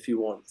brand, if you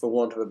want, for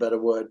want of a better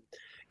word,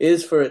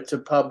 is for it to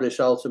publish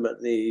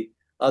ultimately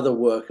other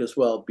work as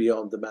well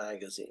beyond the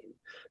magazine.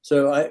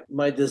 So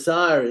my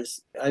desire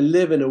is, I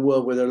live in a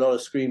world where there are a lot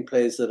of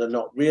screenplays that are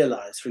not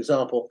realized. For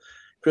example,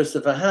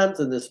 Christopher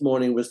Hampton this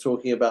morning was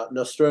talking about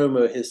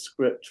Nostromo, his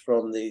script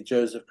from the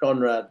Joseph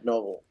Conrad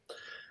novel,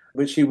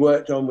 which he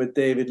worked on with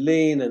David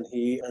Lean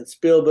and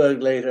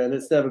Spielberg later, and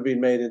it's never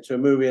been made into a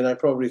movie, and I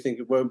probably think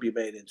it won't be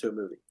made into a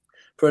movie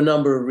for a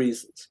number of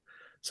reasons.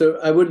 So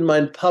I wouldn't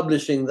mind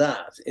publishing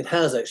that. It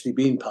has actually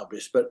been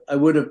published, but I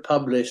would have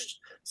published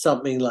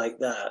something like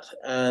that.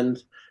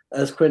 And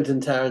as Quentin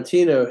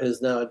Tarantino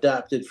has now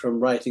adapted from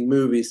writing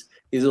movies,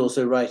 he's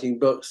also writing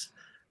books.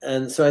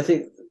 And so I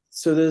think,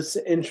 there's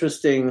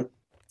interesting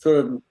sort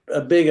of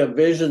a bigger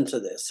vision to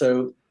this.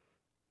 So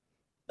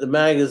the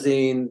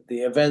magazine, the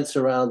events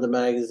around the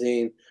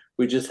magazine.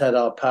 We just had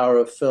our Power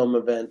of Film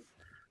event,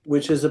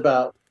 which is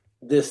about,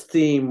 this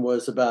theme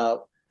was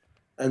about,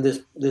 and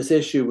this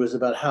issue was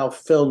about how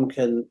film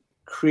can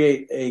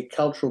create a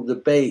cultural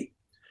debate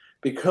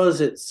because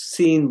it's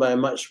seen by a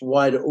much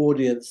wider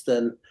audience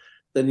than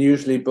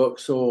usually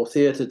books or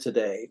theatre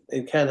today.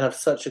 It can have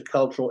such a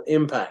cultural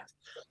impact.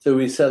 So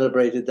we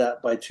celebrated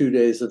that by 2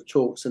 days of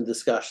talks and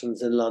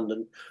discussions in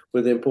London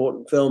with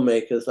important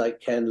filmmakers like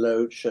Ken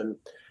Loach and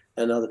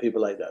other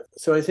people like that.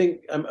 So I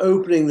think I'm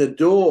opening the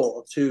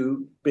door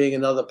to being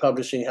another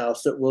publishing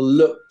house that will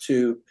look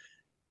to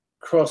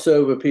cross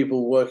over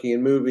people working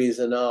in movies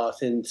and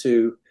art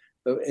into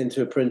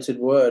a printed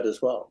word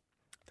as well.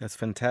 That's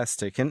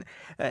fantastic. And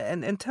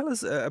tell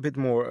us a bit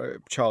more,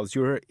 Charles.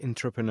 You're an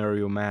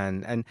entrepreneurial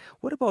man. And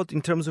what about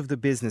in terms of the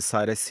business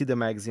side? I see the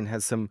magazine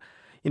has some,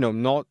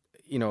 not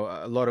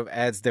a lot of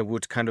ads that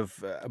would kind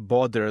of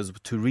bother us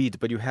to read,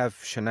 but you have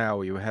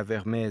Chanel, you have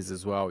Hermès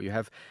as well. You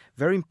have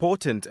very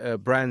important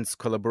brands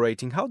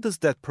collaborating. How does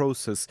that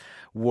process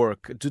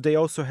work? Do they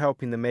also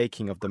help in the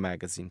making of the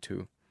magazine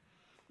too?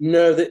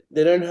 No,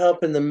 they don't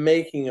help in the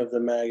making of the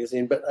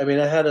magazine. But I mean,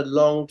 I had a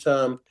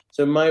long-term,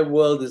 so my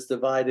world is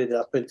divided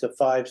up into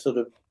 5 sort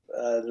of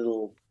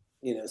little,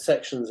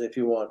 sections, if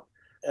you want.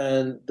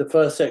 And the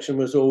first section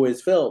was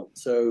always film.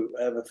 So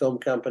I have a film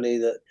company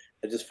that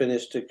I just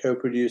finished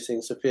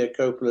co-producing Sofia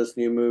Coppola's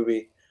new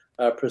movie,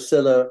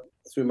 Priscilla,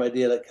 through my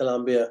deal at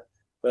Columbia,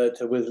 but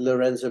with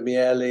Lorenzo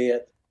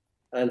Miele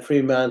and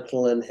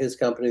Fremantle and his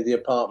company, The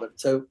Apartment.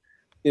 So,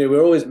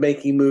 we're always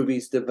making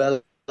movies,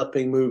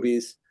 developing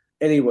movies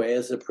anyway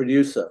as a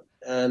producer.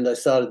 And I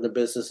started in the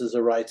business as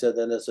a writer,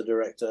 then as a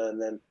director,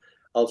 and then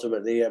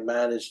ultimately a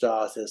managed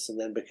artist, and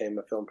then became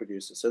a film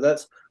producer. So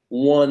that's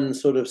one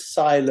sort of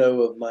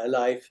silo of my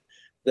life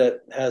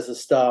that has a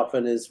staff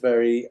and is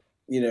very,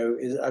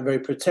 I'm very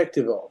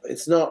protective of.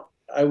 It's not,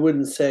 I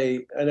wouldn't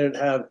say, I don't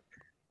have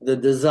the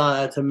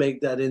desire to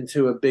make that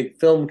into a big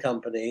film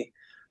company,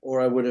 or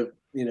I would have,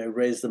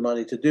 raised the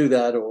money to do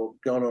that or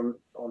gone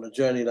on a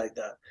journey like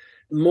that.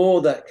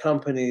 More that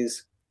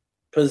companies'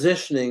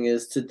 positioning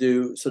is to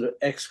do sort of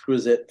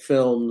exquisite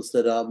films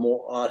that are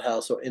more art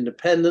house or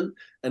independent,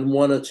 and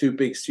 1 or 2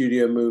 big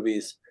studio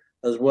movies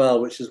as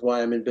well, which is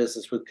why I'm in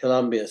business with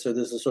Columbia. So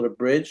there's a sort of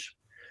bridge.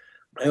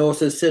 I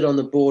also sit on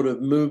the board of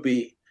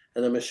Mubi,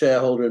 and I'm a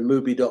shareholder in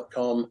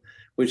Mubi.com,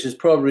 which is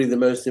probably the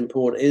most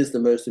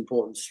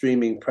important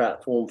streaming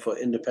platform for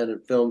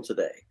independent film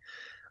today.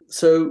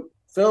 So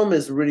film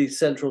is really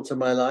central to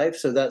my life.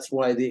 So that's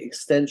why the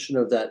extension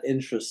of that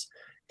interest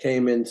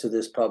came into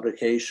this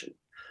publication.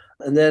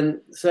 And then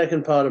the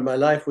second part of my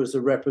life was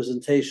the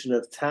representation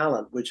of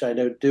talent, which I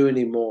don't do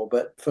anymore.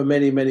 But for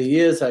many, many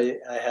years, I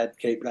had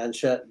Kate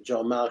Blanchett, and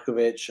John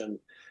Malkovich, and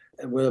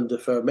Willem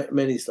Dafoe,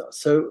 many stars.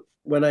 So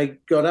when I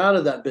got out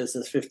of that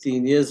business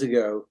 15 years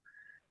ago,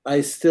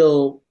 I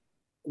still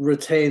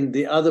retained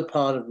the other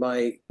part of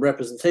my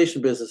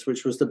representation business,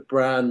 which was the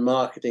brand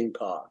marketing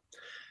part,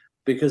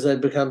 because I'd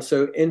become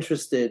so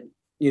interested,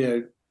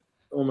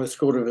 almost a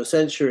quarter of a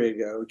century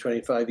ago,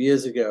 25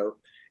 years ago,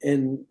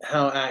 in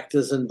how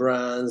actors and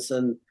brands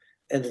and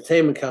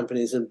entertainment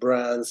companies and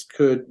brands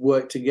could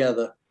work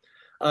together,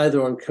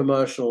 either on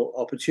commercial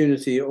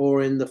opportunity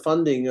or in the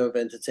funding of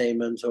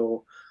entertainment.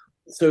 So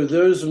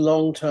those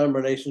long-term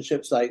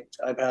relationships like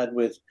I've had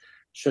with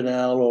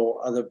Chanel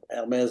or other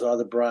Hermès or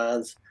other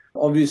brands,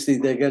 obviously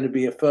they're going to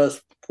be a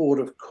first port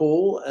of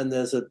call, and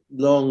there's a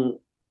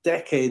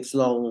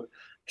decades-long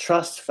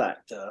trust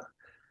factor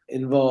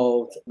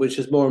involved, which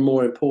is more and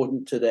more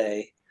important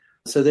today.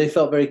 So they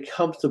felt very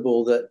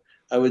comfortable that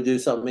I would do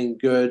something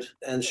good,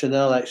 and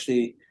Chanel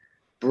actually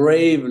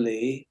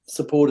bravely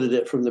supported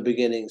it from the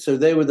beginning. So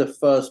they were the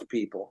first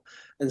people.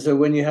 And so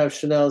when you have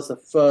Chanel as the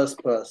first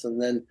person,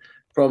 then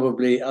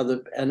probably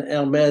and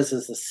Hermès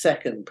is the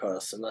second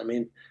person. I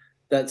mean,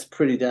 that's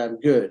pretty damn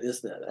good,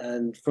 isn't it?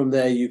 And from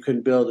there you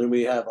can build, and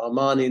we have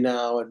Armani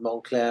now and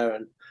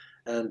Monocle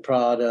and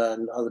Prada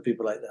and other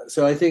people like that.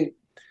 So I think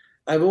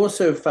I've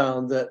also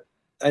found that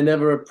I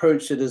never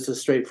approached it as a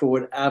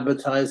straightforward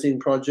advertising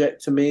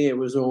project. To me, it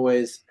was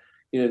always,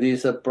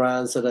 these are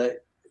brands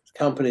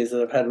companies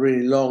that I've had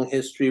really long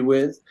history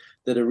with,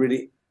 that are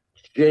really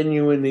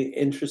genuinely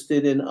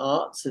interested in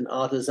arts and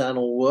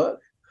artisanal work.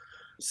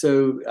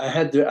 So I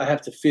have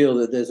to feel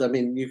that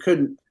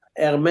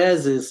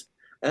Hermès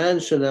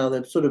and Chanel,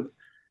 they're sort of,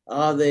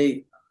 are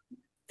they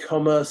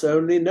commerce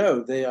only?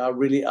 No, they are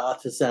really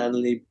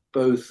artisanally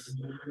both,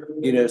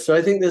 so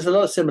I think there's a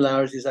lot of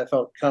similarities. I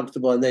felt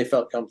comfortable and they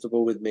felt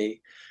comfortable with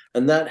me.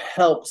 And that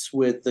helps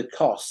with the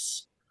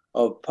costs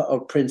of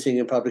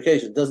printing and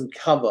publication. It doesn't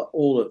cover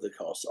all of the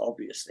costs,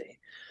 obviously.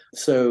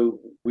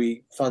 So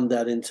we fund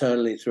that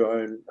internally through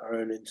our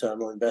own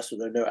internal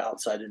investment. There are no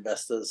outside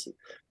investors.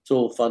 It's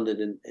all funded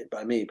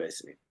by me,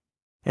 basically.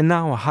 And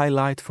now a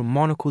highlight from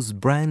Monocle's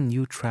brand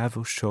new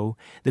travel show,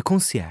 The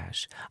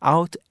Concierge,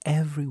 out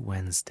every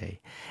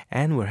Wednesday.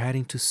 And we're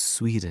heading to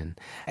Sweden.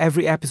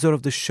 Every episode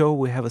of the show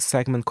we have a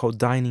segment called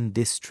Dining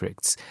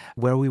Districts,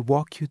 where we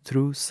walk you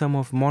through some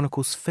of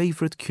Monocle's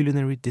favorite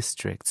culinary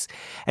districts.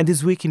 And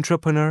this week,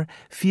 entrepreneur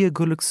Fia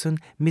Gulluksson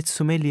meets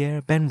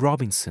sommelier Ben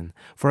Robinson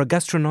for a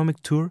gastronomic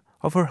tour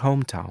of her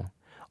hometown,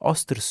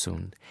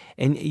 Östersund,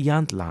 in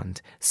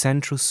Jämtland,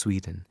 central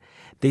Sweden.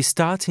 They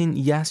start in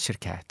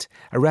Jäskärket,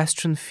 a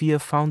restaurant Fia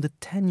founded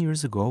 10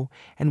 years ago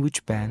and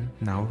which Ben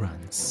now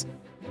runs.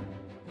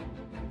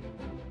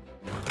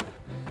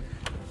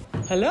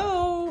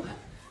 Hello!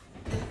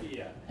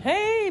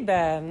 Hey,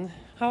 Ben.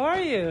 How are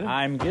you?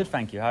 I'm good,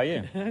 thank you. How are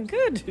you?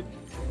 Good.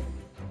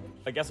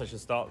 I guess I should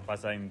start by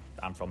saying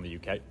I'm from the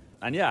UK.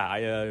 And yeah,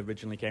 I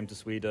originally came to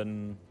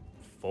Sweden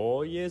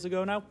 4 years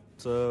ago now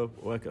to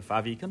work at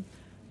Faviken.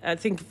 I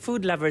think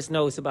food lovers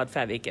knows about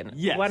Faviken.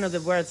 Yes. One of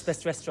the world's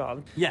best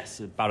restaurants. Yes,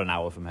 about an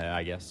hour from here,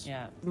 I guess.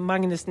 Yeah.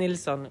 Magnus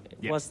Nilsson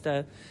was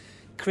the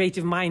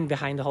creative mind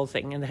behind the whole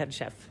thing and the head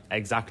chef.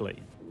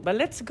 Exactly. But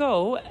let's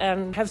go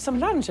and have some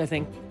lunch, I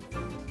think.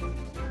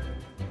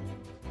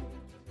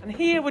 And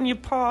here, when you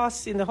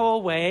pass in the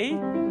hallway,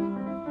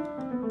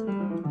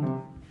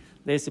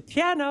 there's a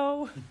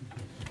piano.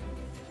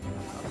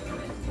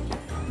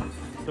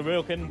 So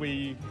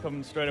we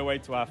come straight away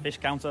to our fish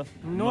counter.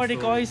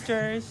 Nordic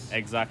oysters.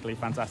 Exactly,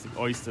 fantastic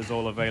oysters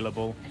all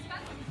available.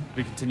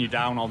 We continue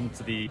down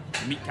onto the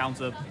meat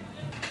counter,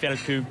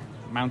 fjällko,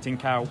 mountain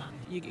cow.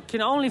 You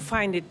can only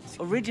find it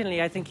originally,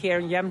 I think, here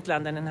in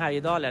Jämtland and in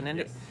Härjedalen. And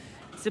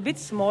it's a bit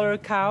smaller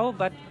cow,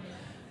 but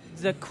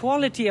the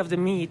quality of the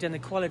meat and the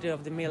quality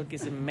of the milk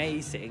is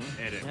amazing.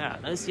 It is. Yeah,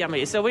 it's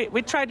yummy. So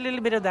we tried a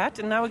little bit of that,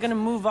 and now we're going to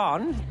move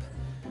on.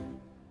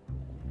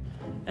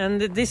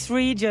 And this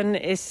region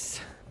is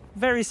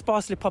very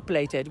sparsely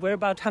populated. We're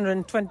about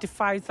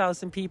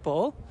 125,000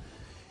 people,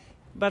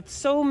 but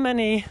so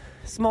many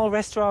small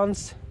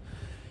restaurants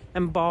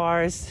and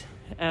bars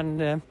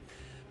and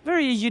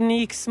very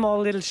unique small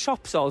little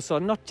shops also,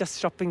 not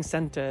just shopping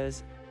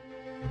centers.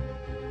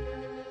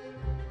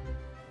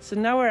 So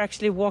now we're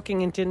actually walking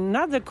into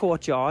another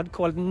courtyard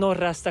called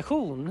Norra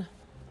Station,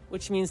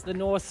 which means the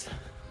North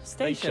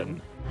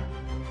Station.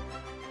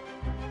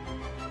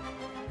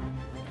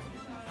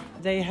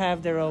 They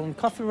have their own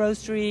coffee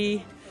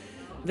roastery.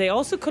 They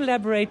also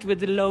collaborate with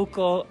the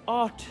local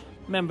art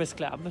members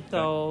club.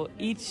 So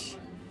each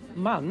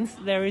month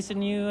there is a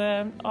new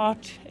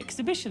art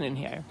exhibition in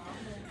here.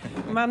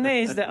 Manne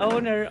is the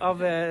owner of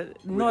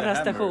Norra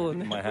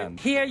Station.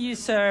 Here you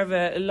serve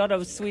a lot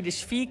of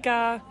Swedish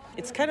fika.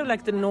 It's kind of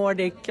like the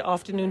Nordic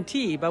afternoon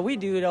tea, but we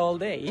do it all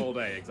day. All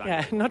day, exactly.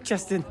 Yeah, not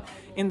just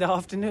in the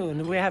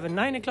afternoon. We have a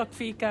 9 o'clock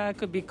fika,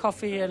 could be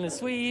coffee and a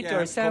sweet or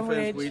a sandwich.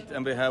 Coffee and sweet,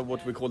 and we have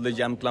what we call the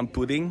Jämtland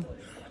pudding.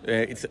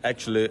 It's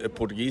actually a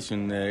Portuguese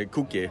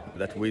cookie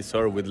that we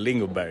serve with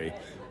lingonberry.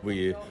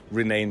 We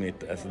rename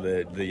it as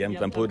the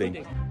Jämtland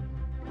pudding.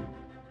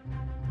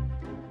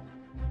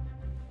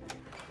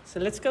 So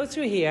let's go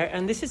through here,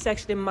 and this is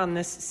actually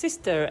Manne's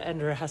sister and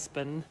her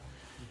husband,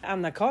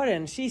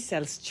 Anna-Karin. She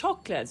sells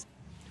chocolates.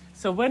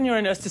 So when you're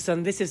in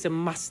Östersund, this is a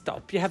must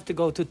stop. You have to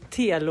go to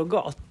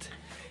Telogot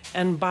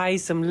and buy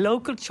some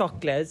local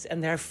chocolates,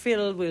 and they're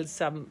filled with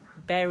some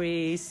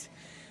berries,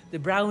 the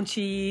brown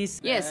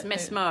cheese. Yes, med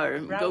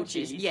smör, goat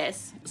cheese.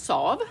 Yes,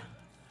 sav.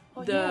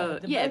 Oh, the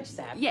bird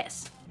sap.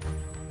 Yes.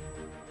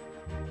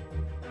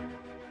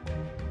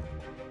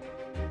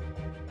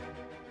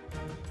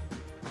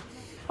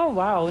 Oh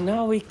wow,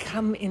 now we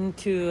come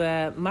into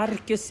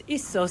Marcus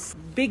Issos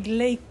Big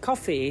Lake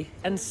Coffee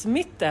and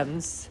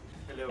Smittens.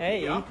 Hello.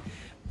 Hey. Yeah.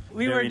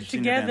 We Very were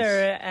interesting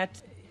together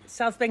events. at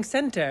South Bank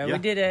Center. Yeah. We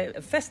did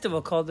a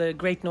festival called the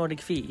Great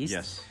Nordic Feast.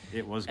 Yes,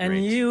 it was great.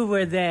 And you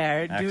were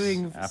there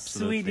doing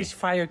Absolutely. Swedish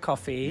fire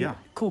coffee, Yeah.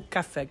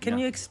 kokkaffe. Can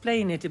you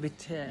explain it a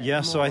bit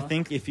Yeah, so I more?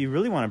 think if you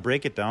really want to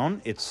break it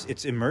down,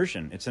 it's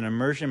immersion. It's an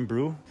immersion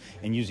brew,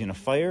 and using a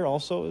fire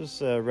also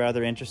is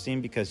rather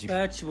interesting because you.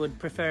 Birchwood,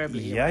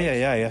 preferably. Yeah, right?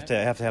 yeah. You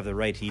have to have the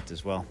right heat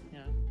as well.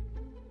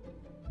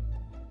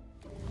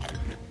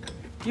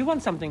 Do you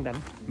want something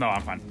then? No,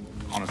 I'm fine,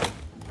 honestly.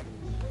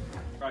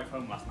 Drive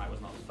home last night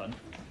was not fun.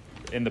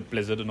 In the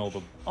blizzard and all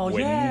the wind.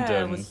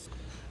 Yeah, And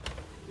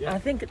I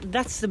think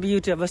that's the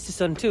beauty of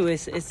Östersund too,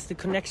 is the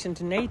connection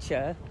to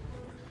nature.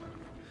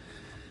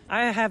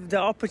 I have the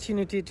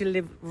opportunity to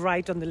live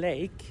right on the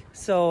lake,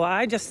 so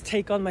I just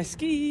take on my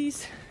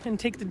skis and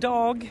take the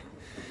dog.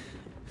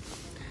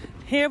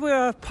 Here we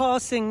are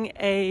passing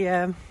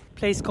a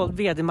place called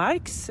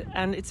Vedemarks,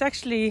 and it's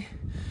actually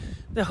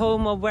the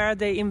home of where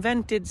they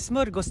invented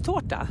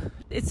smörgåstårta.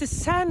 It's a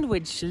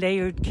sandwich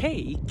layered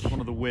cake. one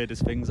of the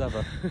weirdest things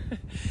ever.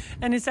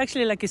 And it's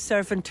actually like a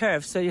surf and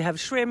turf. So you have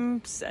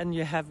shrimps and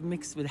you have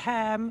mixed with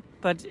ham.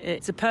 But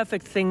it's a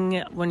perfect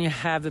thing when you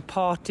have a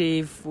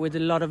party with a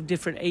lot of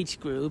different age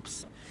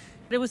groups.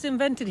 It was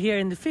invented here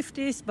in the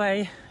 50s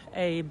by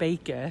a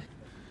baker.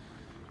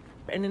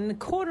 And in the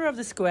corner of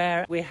the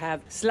square, we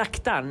have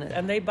Slaktan,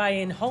 and they buy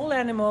in whole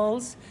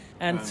animals,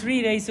 and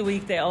 3 days a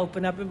week they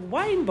open up a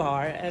wine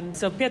bar. And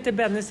so Peter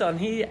Bennesson,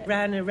 he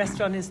ran a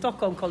restaurant in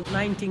Stockholm called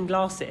 19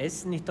 Glas,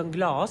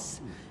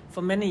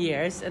 for many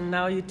years, and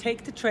now you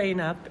take the train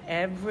up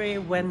every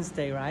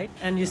Wednesday, right?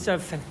 And you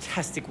serve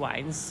fantastic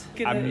wines.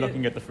 I'm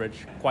looking at the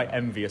fridge quite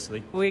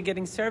enviously. We're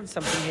getting served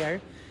something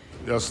here.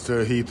 Just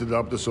heated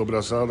up the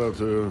sobrasada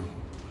to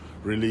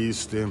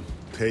release the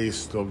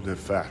taste of the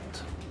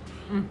fat.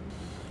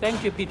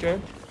 Thank you,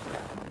 Peter.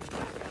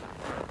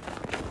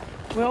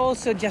 We're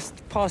also just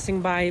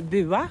passing by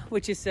Bua,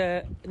 which is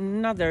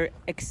another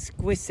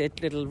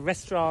exquisite little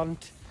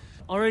restaurant.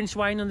 Orange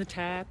wine on the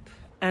tap.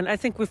 And I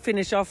think we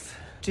finish off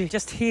to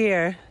just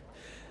hear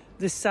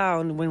the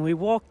sound when we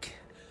walk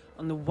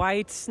on the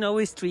white,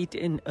 snowy street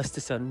in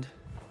Östersund.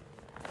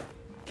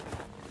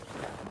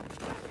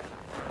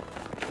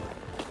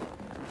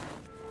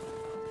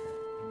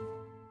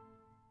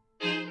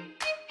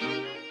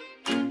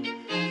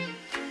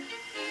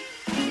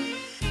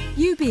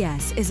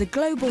 UBS is a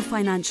global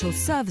financial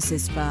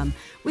services firm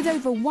with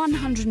over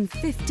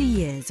 150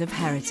 years of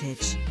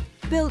heritage.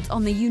 Built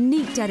on the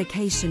unique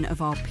dedication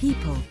of our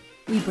people,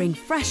 we bring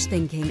fresh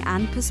thinking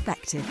and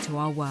perspective to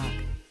our work.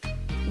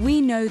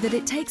 We know that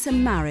it takes a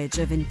marriage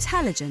of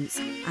intelligence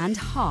and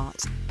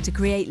heart to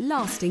create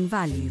lasting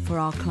value for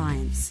our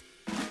clients.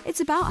 It's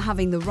about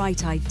having the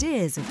right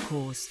ideas, of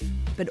course,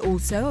 but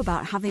also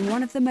about having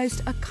one of the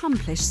most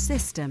accomplished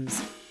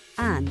systems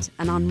and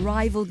an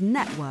unrivaled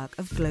network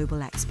of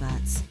global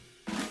experts.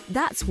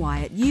 That's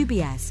why at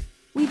UBS,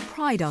 we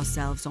pride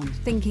ourselves on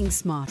thinking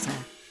smarter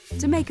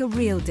to make a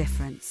real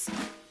difference.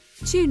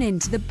 Tune in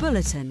to the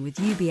Bulletin with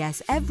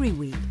UBS every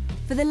week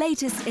for the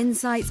latest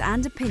insights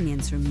and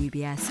opinions from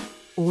UBS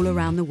all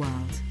around the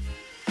world.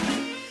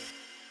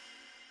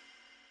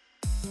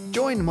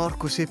 Join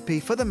Marco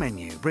Sippi for the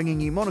menu, bringing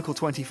you Monocle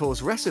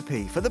 24's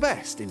recipe for the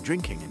best in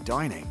drinking and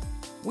dining.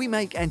 We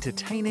make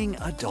entertaining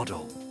a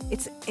doddle.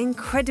 It's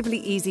incredibly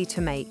easy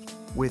to make.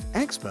 With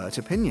expert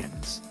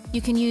opinions. You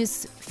can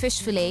use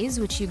fish fillets,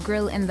 which you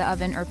grill in the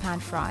oven or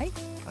pan fry.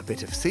 A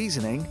bit of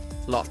seasoning.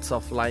 Lots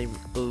of lime,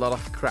 a lot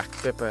of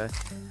cracked pepper,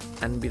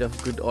 and a bit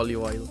of good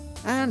olive oil.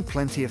 And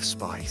plenty of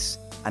spice.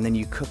 And then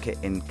you cook it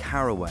in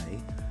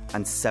caraway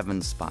and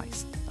 7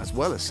 spice. As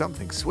well as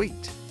something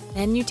sweet.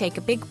 Then you take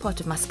a big pot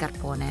of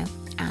mascarpone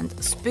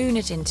and spoon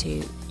it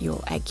into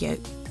your egg yolk.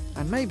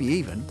 And maybe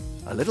even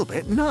a little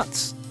bit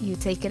nuts. You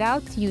take it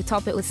out, you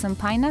top it with some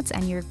pine nuts,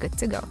 and you're good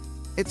to go.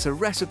 It's a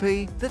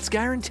recipe that's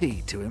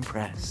guaranteed to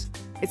impress.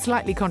 It's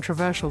slightly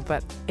controversial,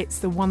 but it's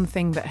the one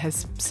thing that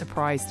has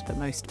surprised the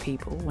most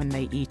people when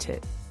they eat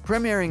it.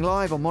 Premiering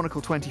live on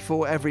Monocle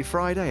 24 every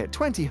Friday at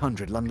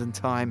 2000 London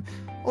time,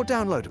 or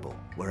downloadable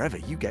wherever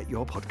you get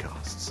your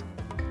podcasts.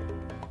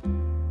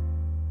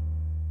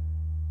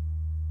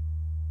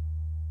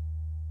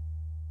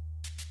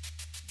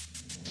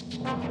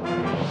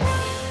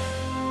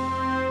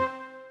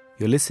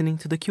 You're listening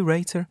to The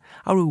Curator,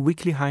 our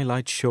weekly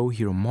highlight show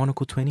here on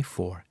Monocle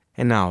 24.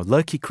 And now,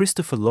 lucky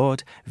Christopher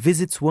Lord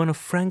visits one of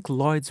Frank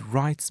Lloyd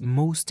Wright's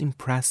most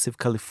impressive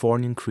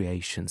Californian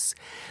creations,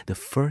 the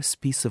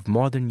first piece of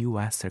modern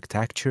U.S.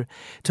 architecture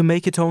to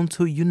make it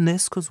onto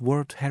UNESCO's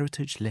World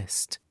Heritage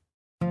List.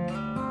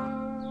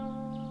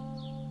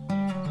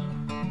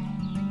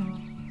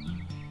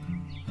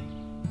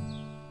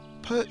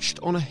 Perched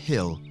on a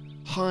hill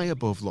high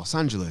above Los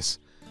Angeles,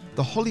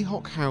 the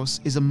Hollyhock House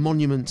is a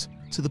monument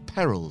to the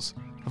perils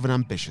of an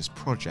ambitious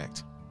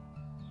project.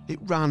 It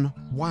ran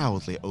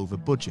wildly over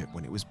budget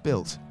when it was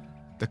built.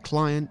 The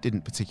client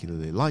didn't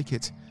particularly like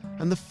it,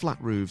 and the flat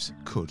roofs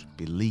could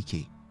be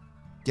leaky.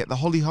 Yet the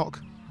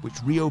Hollyhock,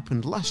 which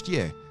reopened last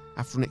year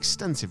after an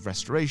extensive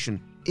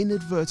restoration,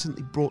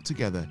 inadvertently brought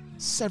together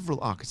several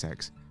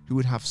architects who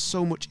would have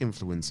so much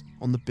influence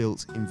on the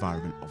built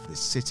environment of this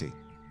city.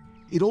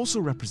 It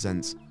also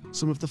represents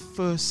some of the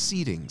first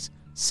seedings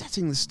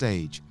setting the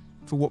stage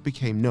for what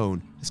became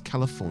known as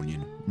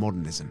Californian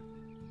modernism.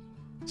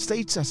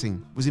 Stage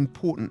setting was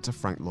important to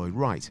Frank Lloyd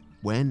Wright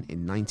when,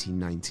 in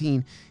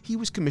 1919, he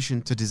was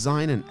commissioned to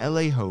design an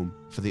LA home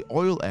for the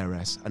oil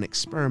heiress and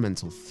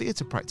experimental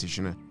theatre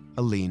practitioner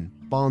Aline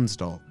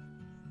Barnsdall.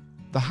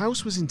 The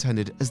house was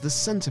intended as the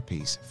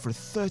centerpiece for a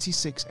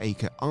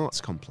 36-acre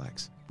arts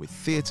complex with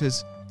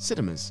theatres,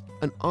 cinemas,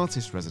 and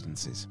artist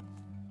residences.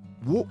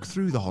 Walk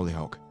through the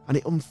Hollyhock and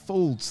it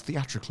unfolds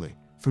theatrically,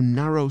 from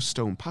narrow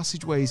stone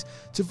passageways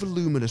to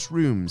voluminous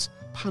rooms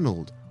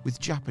panelled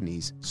with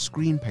Japanese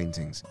screen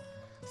paintings,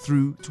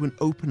 through to an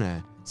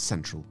open-air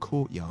central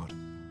courtyard.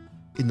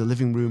 In the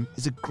living room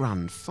is a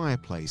grand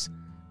fireplace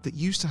that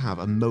used to have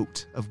a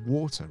moat of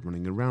water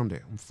running around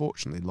it,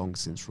 unfortunately long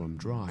since run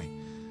dry.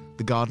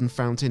 The garden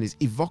fountain is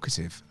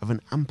evocative of an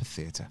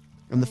amphitheatre,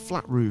 and the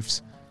flat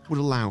roofs would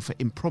allow for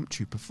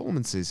impromptu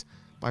performances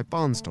by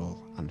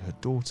Barnsdall and her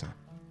daughter.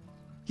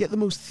 Yet the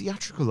most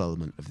theatrical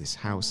element of this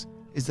house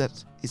is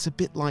that it's a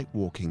bit like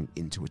walking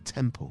into a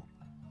temple.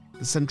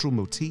 The central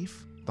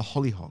motif, the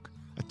hollyhock,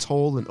 a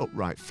tall and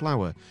upright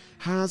flower,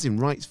 has in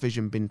Wright's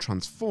vision been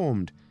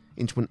transformed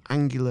into an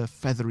angular,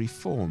 feathery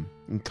form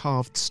in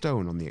carved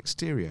stone on the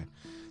exterior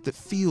that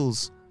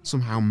feels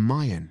somehow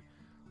Mayan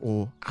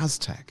or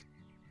Aztec.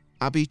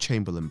 Abby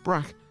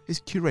Chamberlain-Brack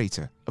is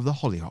curator of the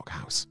Hollyhock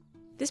House.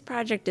 This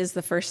project is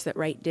the first that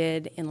Wright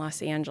did in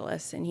Los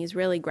Angeles, and he's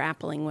really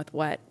grappling with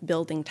what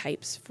building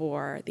types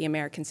for the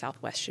American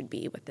Southwest should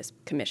be with this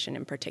commission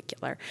in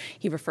particular.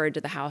 He referred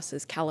to the house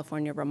as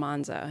California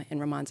romanza, and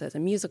romanza is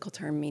a musical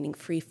term meaning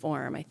free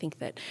form. I think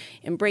that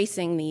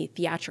embracing the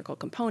theatrical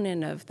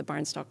component of the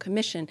Barnstall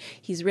Commission,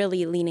 he's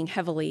really leaning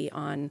heavily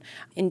on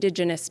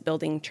indigenous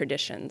building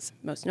traditions,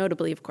 most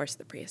notably, of course,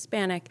 the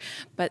pre-Hispanic,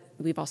 but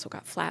we've also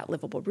got flat,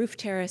 livable roof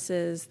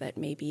terraces that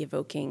may be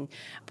evoking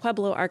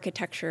Pueblo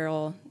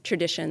architectural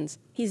traditions.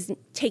 He's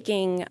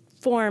taking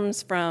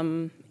forms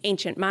from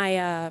ancient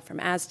Maya, from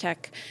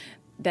Aztec,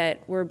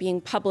 that were being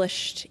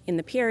published in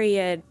the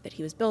period that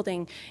he was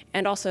building,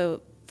 and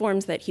also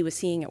forms that he was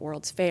seeing at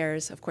World's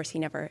Fairs. Of course, he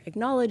never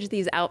acknowledged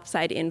these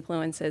outside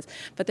influences,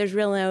 but there's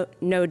really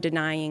no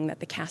denying that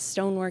the cast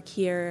stonework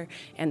here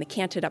and the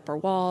canted upper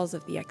walls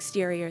of the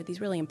exterior, these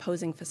really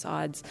imposing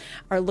facades,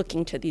 are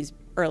looking to these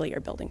earlier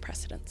building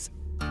precedents.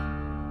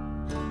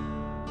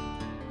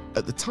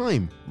 At the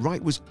time,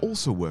 Wright was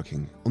also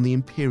working on the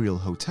Imperial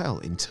Hotel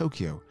in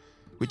Tokyo,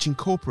 which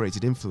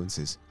incorporated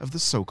influences of the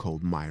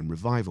so-called Mayan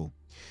revival.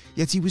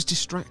 Yet he was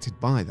distracted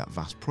by that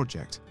vast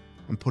project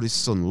and put his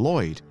son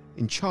Lloyd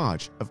in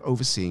charge of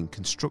overseeing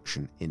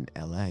construction in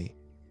LA.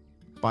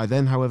 By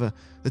then, however,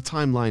 the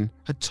timeline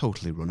had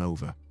totally run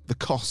over. The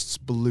costs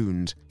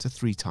ballooned to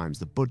 3 times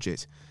the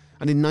budget,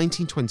 and in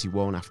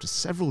 1921, after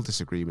several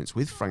disagreements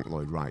with Frank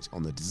Lloyd Wright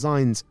on the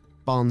designs,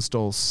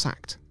 Barnstall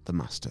sacked the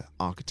master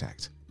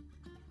architect.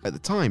 At the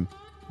time,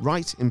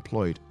 Wright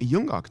employed a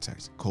young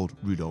architect called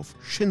Rudolf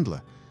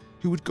Schindler,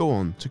 who would go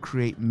on to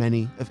create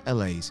many of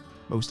LA's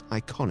most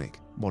iconic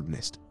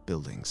modernist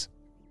buildings.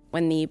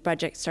 When the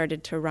project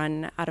started to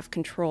run out of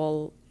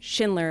control,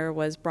 Schindler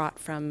was brought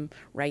from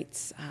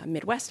Wright's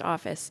Midwest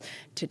office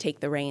to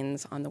take the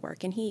reins on the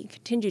work, and he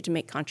continued to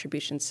make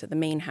contributions to the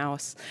main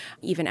house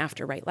even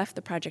after Wright left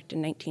the project in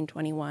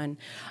 1921.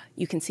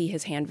 You can see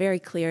his hand very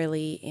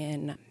clearly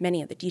in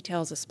many of the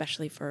details,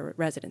 especially for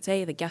Residence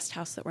A, the guest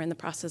house that we're in the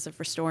process of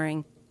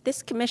restoring.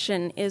 This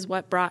commission is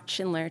what brought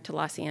Schindler to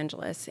Los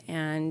Angeles,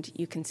 and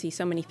you can see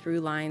so many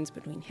through lines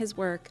between his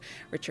work.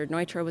 Richard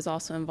Neutra was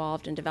also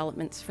involved in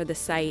developments for the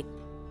site.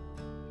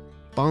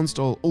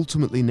 Barnstall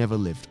ultimately never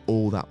lived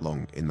all that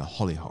long in the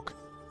Hollyhock.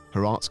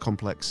 Her arts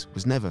complex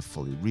was never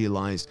fully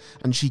realised,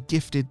 and she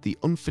gifted the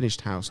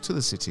unfinished house to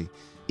the city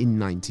in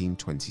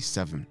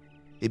 1927.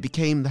 It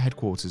became the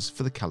headquarters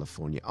for the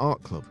California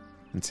Art Club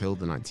until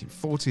the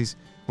 1940s,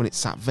 when it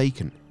sat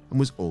vacant and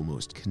was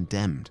almost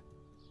condemned.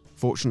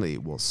 Fortunately,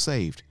 it was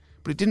saved,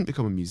 but it didn't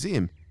become a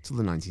museum till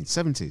the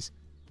 1970s,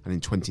 and in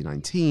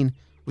 2019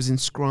 was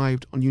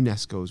inscribed on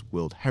UNESCO's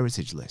World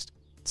Heritage List,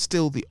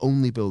 still the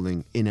only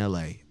building in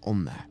LA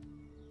on there.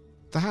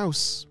 The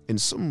house, in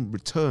some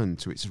return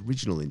to its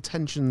original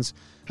intentions,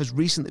 has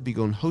recently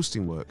begun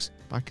hosting works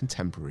by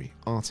contemporary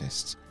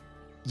artists.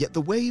 Yet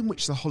the way in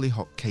which the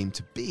Hollyhock came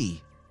to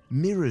be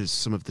mirrors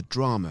some of the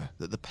drama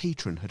that the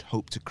patron had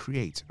hoped to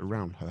create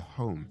around her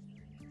home.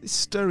 This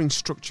stirring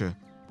structure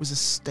was a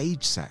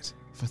stage set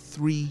for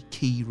 3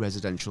 key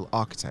residential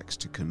architects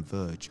to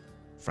converge: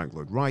 Frank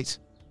Lloyd Wright,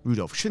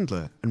 Rudolf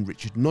Schindler, and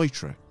Richard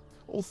Neutra.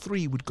 All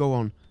 3 would go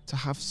on to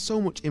have so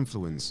much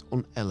influence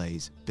on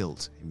LA's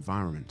built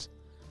environment,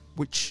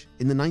 which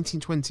in the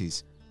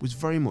 1920s was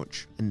very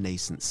much a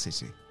nascent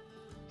city.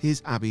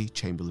 Here's Abby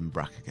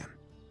Chamberlain-Brack again.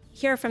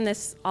 Here from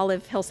this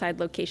Olive Hillside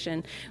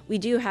location, we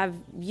do have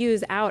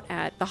views out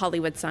at the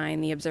Hollywood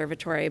sign, the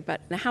observatory, but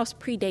the house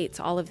predates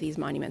all of these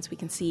monuments. We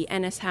can see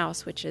Ennis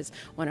House, which is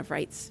one of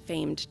Wright's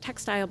famed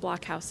textile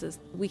block houses.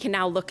 We can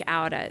now look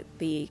out at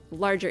the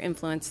larger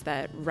influence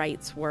that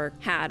Wright's work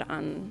had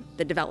on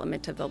the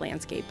development of the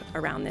landscape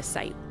around this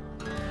site.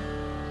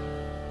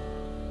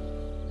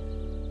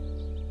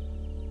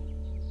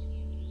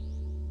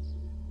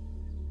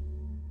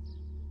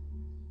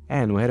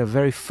 And we had a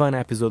very fun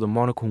episode of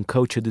Monocle and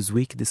Culture this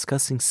week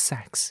discussing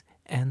sex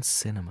and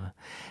cinema.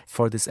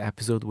 For this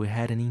episode, we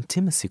had an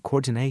intimacy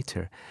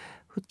coordinator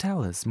who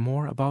tell us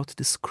more about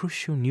this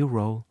crucial new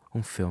role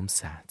on film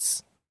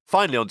sets.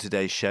 Finally on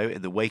today's show,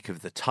 in the wake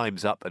of the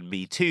Time's Up and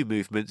Me Too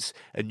movements,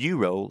 a new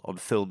role on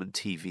film and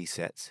TV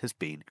sets has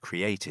been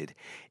created.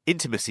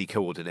 Intimacy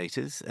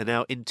coordinators are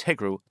now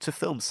integral to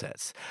film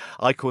sets.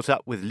 I caught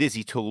up with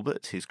Lizzie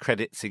Talbot, whose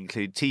credits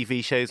include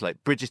TV shows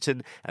like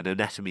Bridgerton and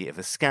Anatomy of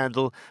a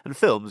Scandal, and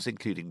films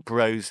including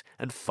Bros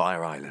and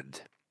Fire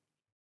Island.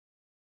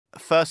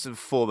 First and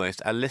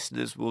foremost, our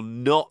listeners will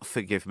not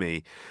forgive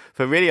me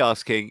for really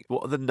asking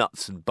what are the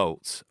nuts and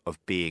bolts of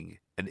being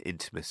an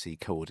intimacy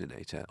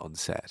coordinator on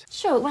set?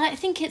 Sure. Well, I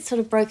think it's sort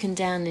of broken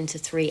down into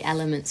 3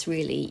 elements,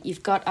 really.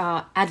 You've got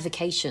our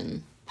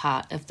advocation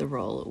part of the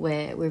role,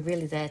 where we're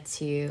really there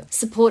to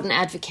support and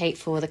advocate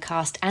for the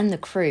cast and the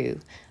crew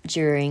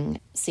during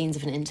scenes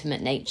of an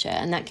intimate nature.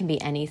 And that can be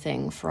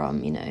anything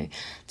from,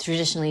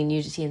 traditionally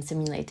nudity and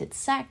simulated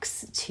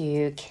sex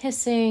to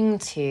kissing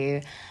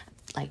to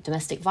like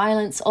domestic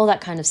violence, all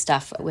that kind of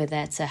stuff. We're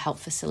there to help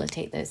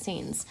facilitate those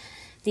scenes.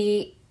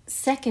 The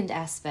second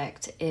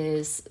aspect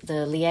is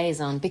the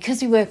liaison,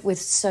 because we work with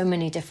so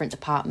many different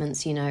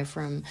departments,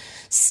 from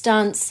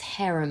stunts,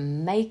 hair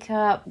and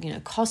makeup,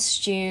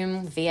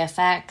 costume,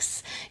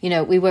 VFX.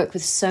 We work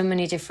with so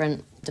many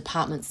different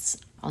departments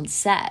on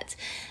set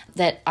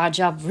that our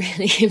job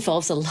really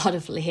involves a lot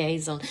of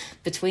liaison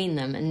between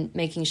them and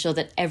making sure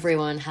that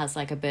everyone has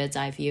like a bird's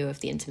eye view of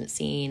the intimate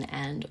scene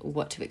and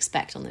what to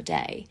expect on the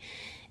day.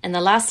 And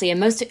then lastly, and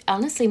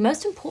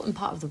most important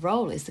part of the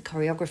role is the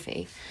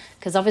choreography,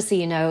 because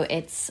obviously,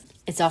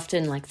 it's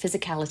often like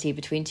physicality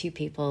between two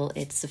people.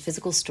 It's the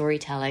physical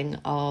storytelling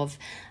of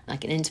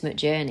like an intimate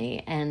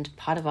journey, and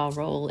part of our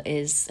role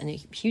is, and a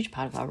huge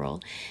part of our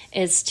role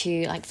is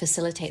to like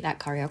facilitate that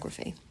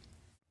choreography.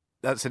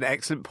 That's an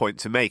excellent point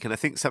to make, and I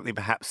think something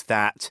perhaps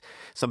that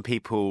some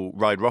people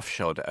ride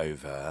roughshod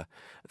over,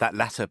 that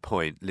latter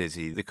point,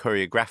 Lizzie, the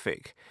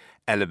choreographic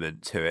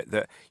element to it,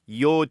 that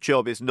your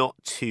job is not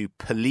to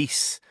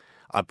police,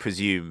 I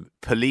presume,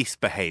 police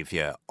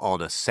behaviour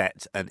on a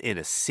set and in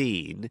a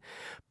scene,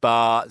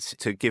 but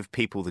to give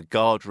people the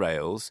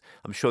guardrails.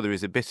 I'm sure there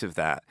is a bit of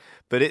that,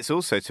 but it's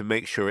also to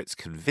make sure it's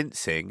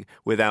convincing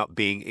without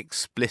being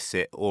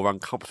explicit or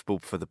uncomfortable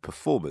for the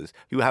performers.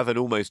 You have an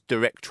almost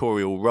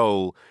directorial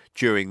role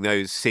during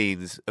those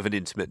scenes of an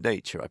intimate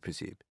nature, I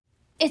presume.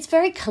 It's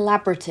very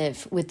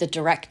collaborative with the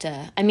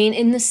director. I mean,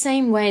 in the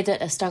same way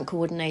that a stunt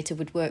coordinator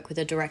would work with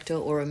a director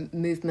or a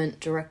movement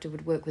director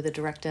would work with a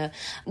director,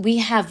 we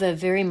have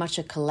very much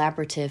a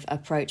collaborative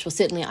approach. Well,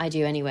 certainly I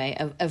do anyway,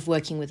 of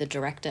working with a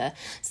director.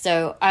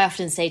 So I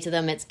often say to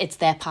them, it's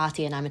their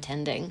party and I'm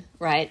attending,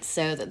 right?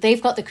 So that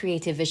they've got the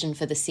creative vision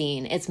for the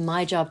scene. It's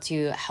my job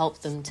to help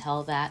them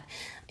tell that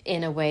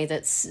in a way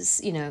that's,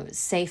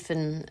 safe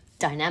and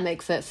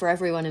dynamic for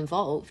everyone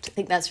involved. I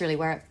think that's really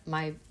where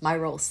my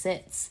role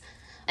sits.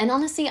 And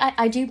honestly,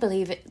 I do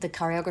believe the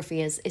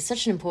choreography is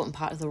such an important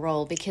part of the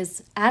role,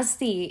 because as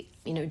the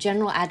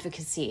general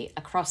advocacy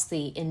across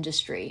the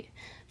industry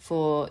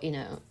for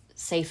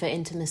safer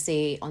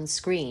intimacy on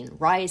screen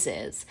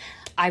rises,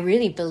 I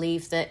really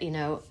believe that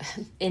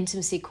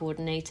intimacy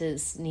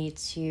coordinators need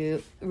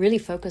to really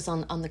focus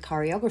on the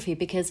choreography,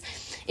 because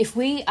if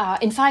we are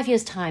in 5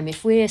 years' time,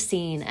 if we're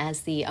seen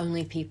as the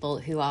only people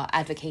who are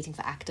advocating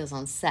for actors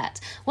on set,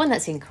 one,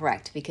 that's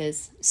incorrect,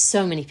 because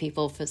so many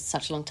people for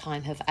such a long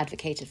time have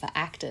advocated for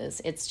actors.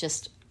 It's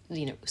just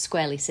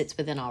squarely sits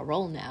within our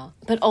role now.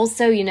 But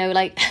also,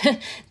 like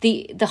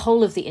the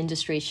whole of the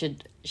industry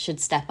should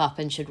step up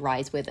and should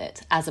rise with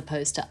it, as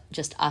opposed to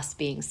just us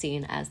being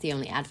seen as the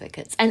only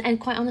advocates. And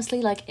quite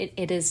honestly, like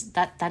it is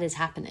that is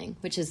happening,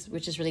 which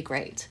is really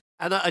great.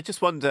 And I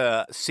just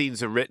wonder,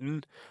 scenes are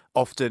written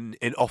often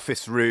in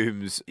office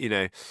rooms,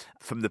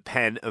 from the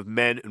pen of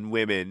men and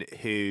women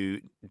who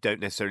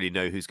don't necessarily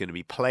know who's going to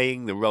be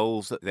playing the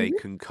roles that they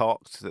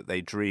concoct, that they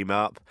dream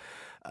up.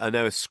 I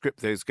know a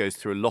script goes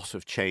through a lot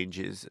of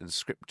changes, and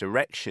script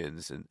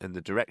directions and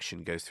the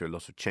direction goes through a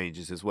lot of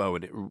changes as well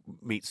when it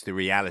meets the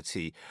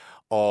reality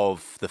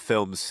of the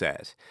film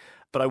set.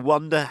 But I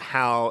wonder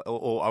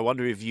I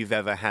wonder if you've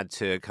ever had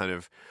to kind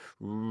of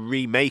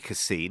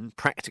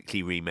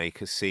practically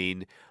remake a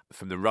scene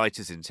from the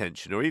writer's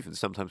intention, or even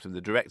sometimes from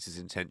the director's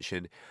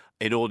intention,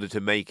 in order to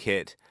make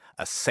it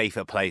a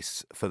safer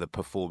place for the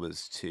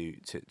performers to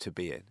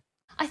be in.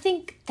 I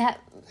think that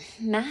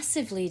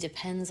massively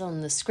depends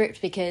on the script,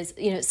 because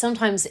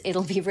sometimes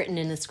it'll be written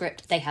in the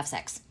script they have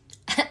sex,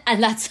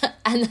 and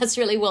that's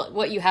really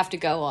what you have to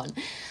go on.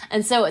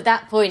 And so at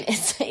that point,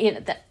 it's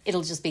that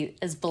it'll just be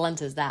as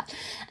blunt as that.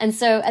 And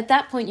so at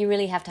that point, you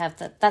really have to have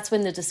that. That's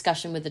when the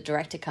discussion with the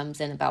director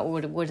comes in about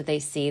what do they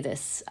see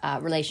this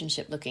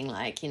relationship looking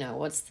like?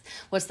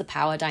 What's the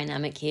power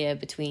dynamic here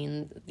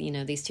between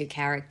these two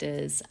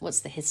characters?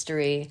 What's the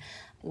history?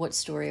 What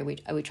story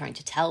are we trying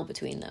to tell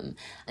between them?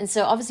 And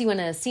so obviously when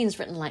a scene's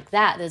written like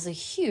that, there's a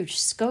huge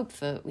scope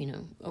for,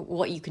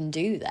 what you can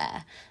do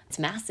there. It's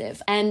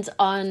massive. And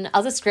on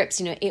other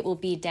scripts, it will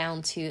be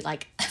down to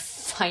like a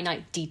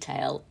finite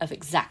detail of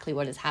exactly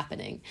what is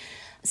happening.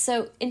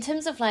 So in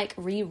terms of like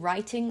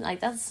rewriting, like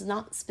that's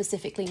not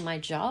specifically my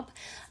job.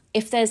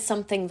 If there's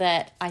something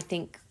that I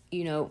think,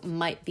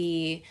 might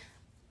be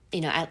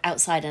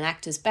outside an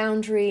actor's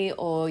boundary,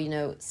 or,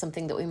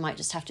 something that we might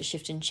just have to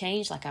shift and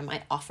change, like I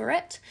might offer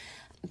it.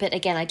 But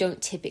again, I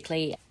don't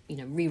typically,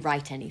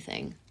 rewrite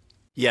anything.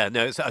 Yeah,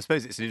 no, I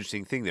suppose it's an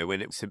interesting thing, though,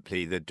 when it's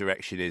simply the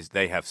direction is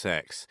they have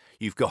sex.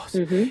 You've got,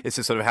 it's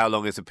a sort of how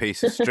long is a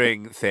piece of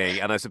string thing.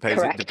 And I suppose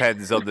Correct. It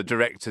depends on the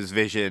director's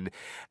vision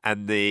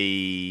and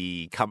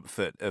the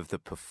comfort of the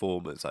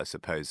performers, I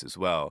suppose, as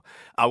well.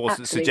 I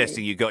wasn't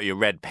suggesting you got your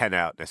red pen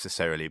out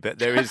necessarily, but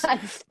there is,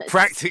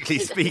 practically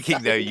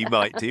speaking, though, you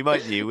might do,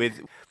 mightn't you,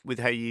 with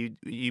how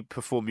you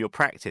perform your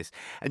practice.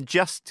 And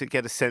just to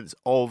get a sense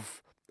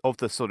of of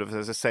the sort of,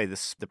 as I say,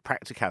 the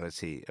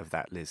practicality of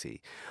that,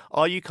 Lizzie,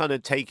 are you kind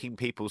of taking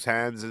people's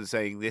hands and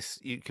saying this,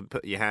 you can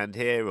put your hand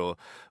here, or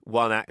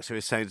one actor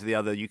is saying to the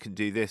other, you can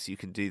do this, you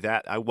can do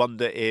that? I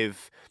wonder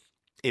if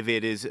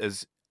it is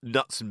as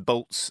nuts and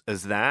bolts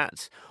as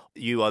that.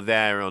 You are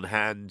there on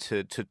hand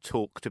to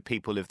talk to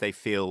people if they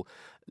feel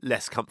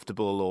less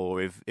comfortable,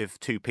 or if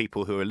two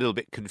people who are a little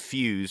bit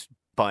confused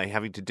by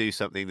having to do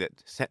something that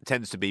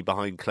tends to be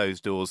behind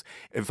closed doors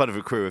in front of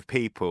a crew of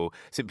people,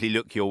 simply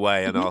look your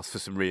way and ask for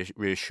some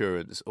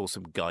reassurance or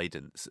some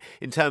guidance.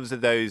 In terms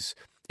of those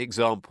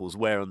examples,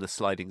 where on the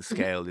sliding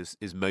scale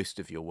is most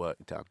of your work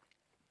done?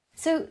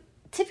 So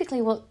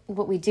typically what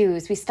we do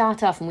is we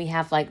start off and we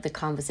have like the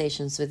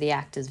conversations with the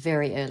actors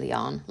very early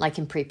on, like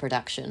in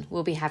pre-production.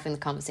 We'll be having the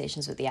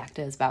conversations with the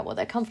actors about what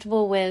they're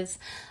comfortable with,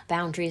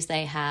 boundaries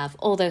they have,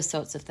 all those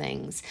sorts of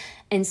things.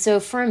 And so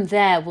from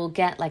there, we'll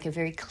get like a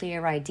very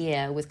clear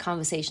idea with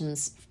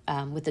conversations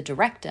with the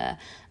director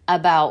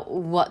about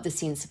what the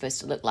scene's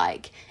supposed to look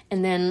like.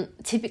 And then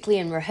typically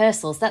in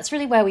rehearsals, that's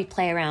really where we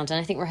play around. And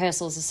I think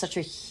rehearsals is such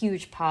a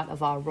huge part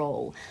of our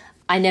role.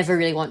 I never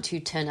really want to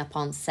turn up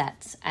on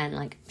set and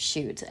like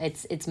shoot.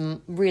 It's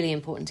really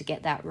important to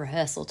get that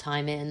rehearsal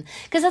time in,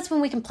 because that's when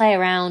we can play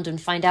around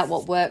and find out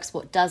what works,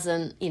 what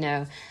doesn't. You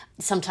know,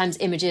 sometimes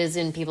images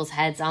in people's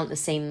heads aren't the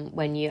same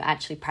when you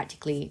actually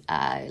practically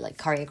like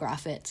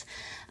choreograph it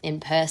in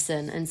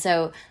person. And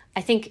so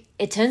I think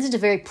it turns into a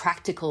very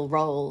practical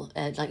role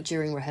like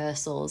during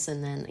rehearsals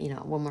and then, you know,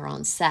 when we're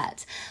on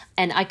set.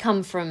 And I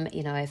come from,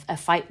 you know, a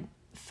fight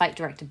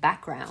director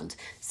background,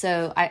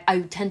 so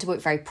I tend to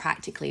work very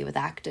practically with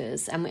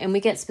actors, and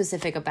we get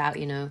specific about,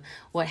 you know,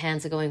 what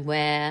hands are going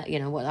where, you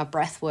know, what our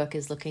breath work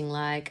is looking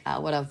like,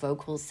 what our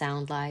vocals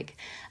sound like,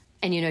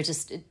 and, you know,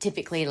 just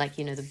typically like,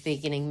 you know, the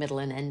beginning, middle,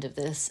 and end of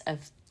this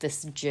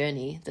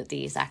journey that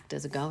these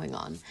actors are going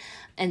on.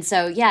 And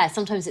so, yeah,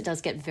 sometimes it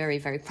does get very,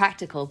 very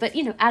practical, but,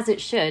 you know, as it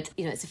should.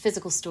 You know, it's a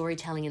physical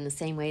storytelling in the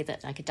same way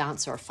that like a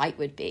dance or a fight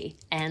would be.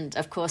 And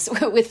of course,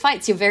 with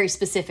fights, you're very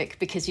specific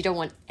because you don't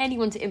want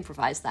anyone to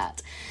improvise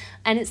that.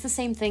 And it's the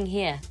same thing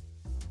here.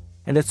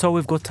 And that's all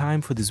we've got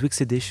time for this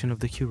week's edition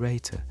of The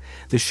Curator.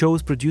 The show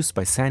is produced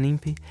by San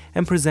Impi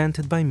and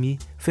presented by me,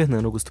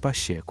 Fernando Augusto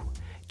Pacheco.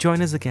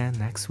 Join us again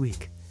next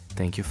week.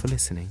 Thank you for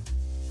listening.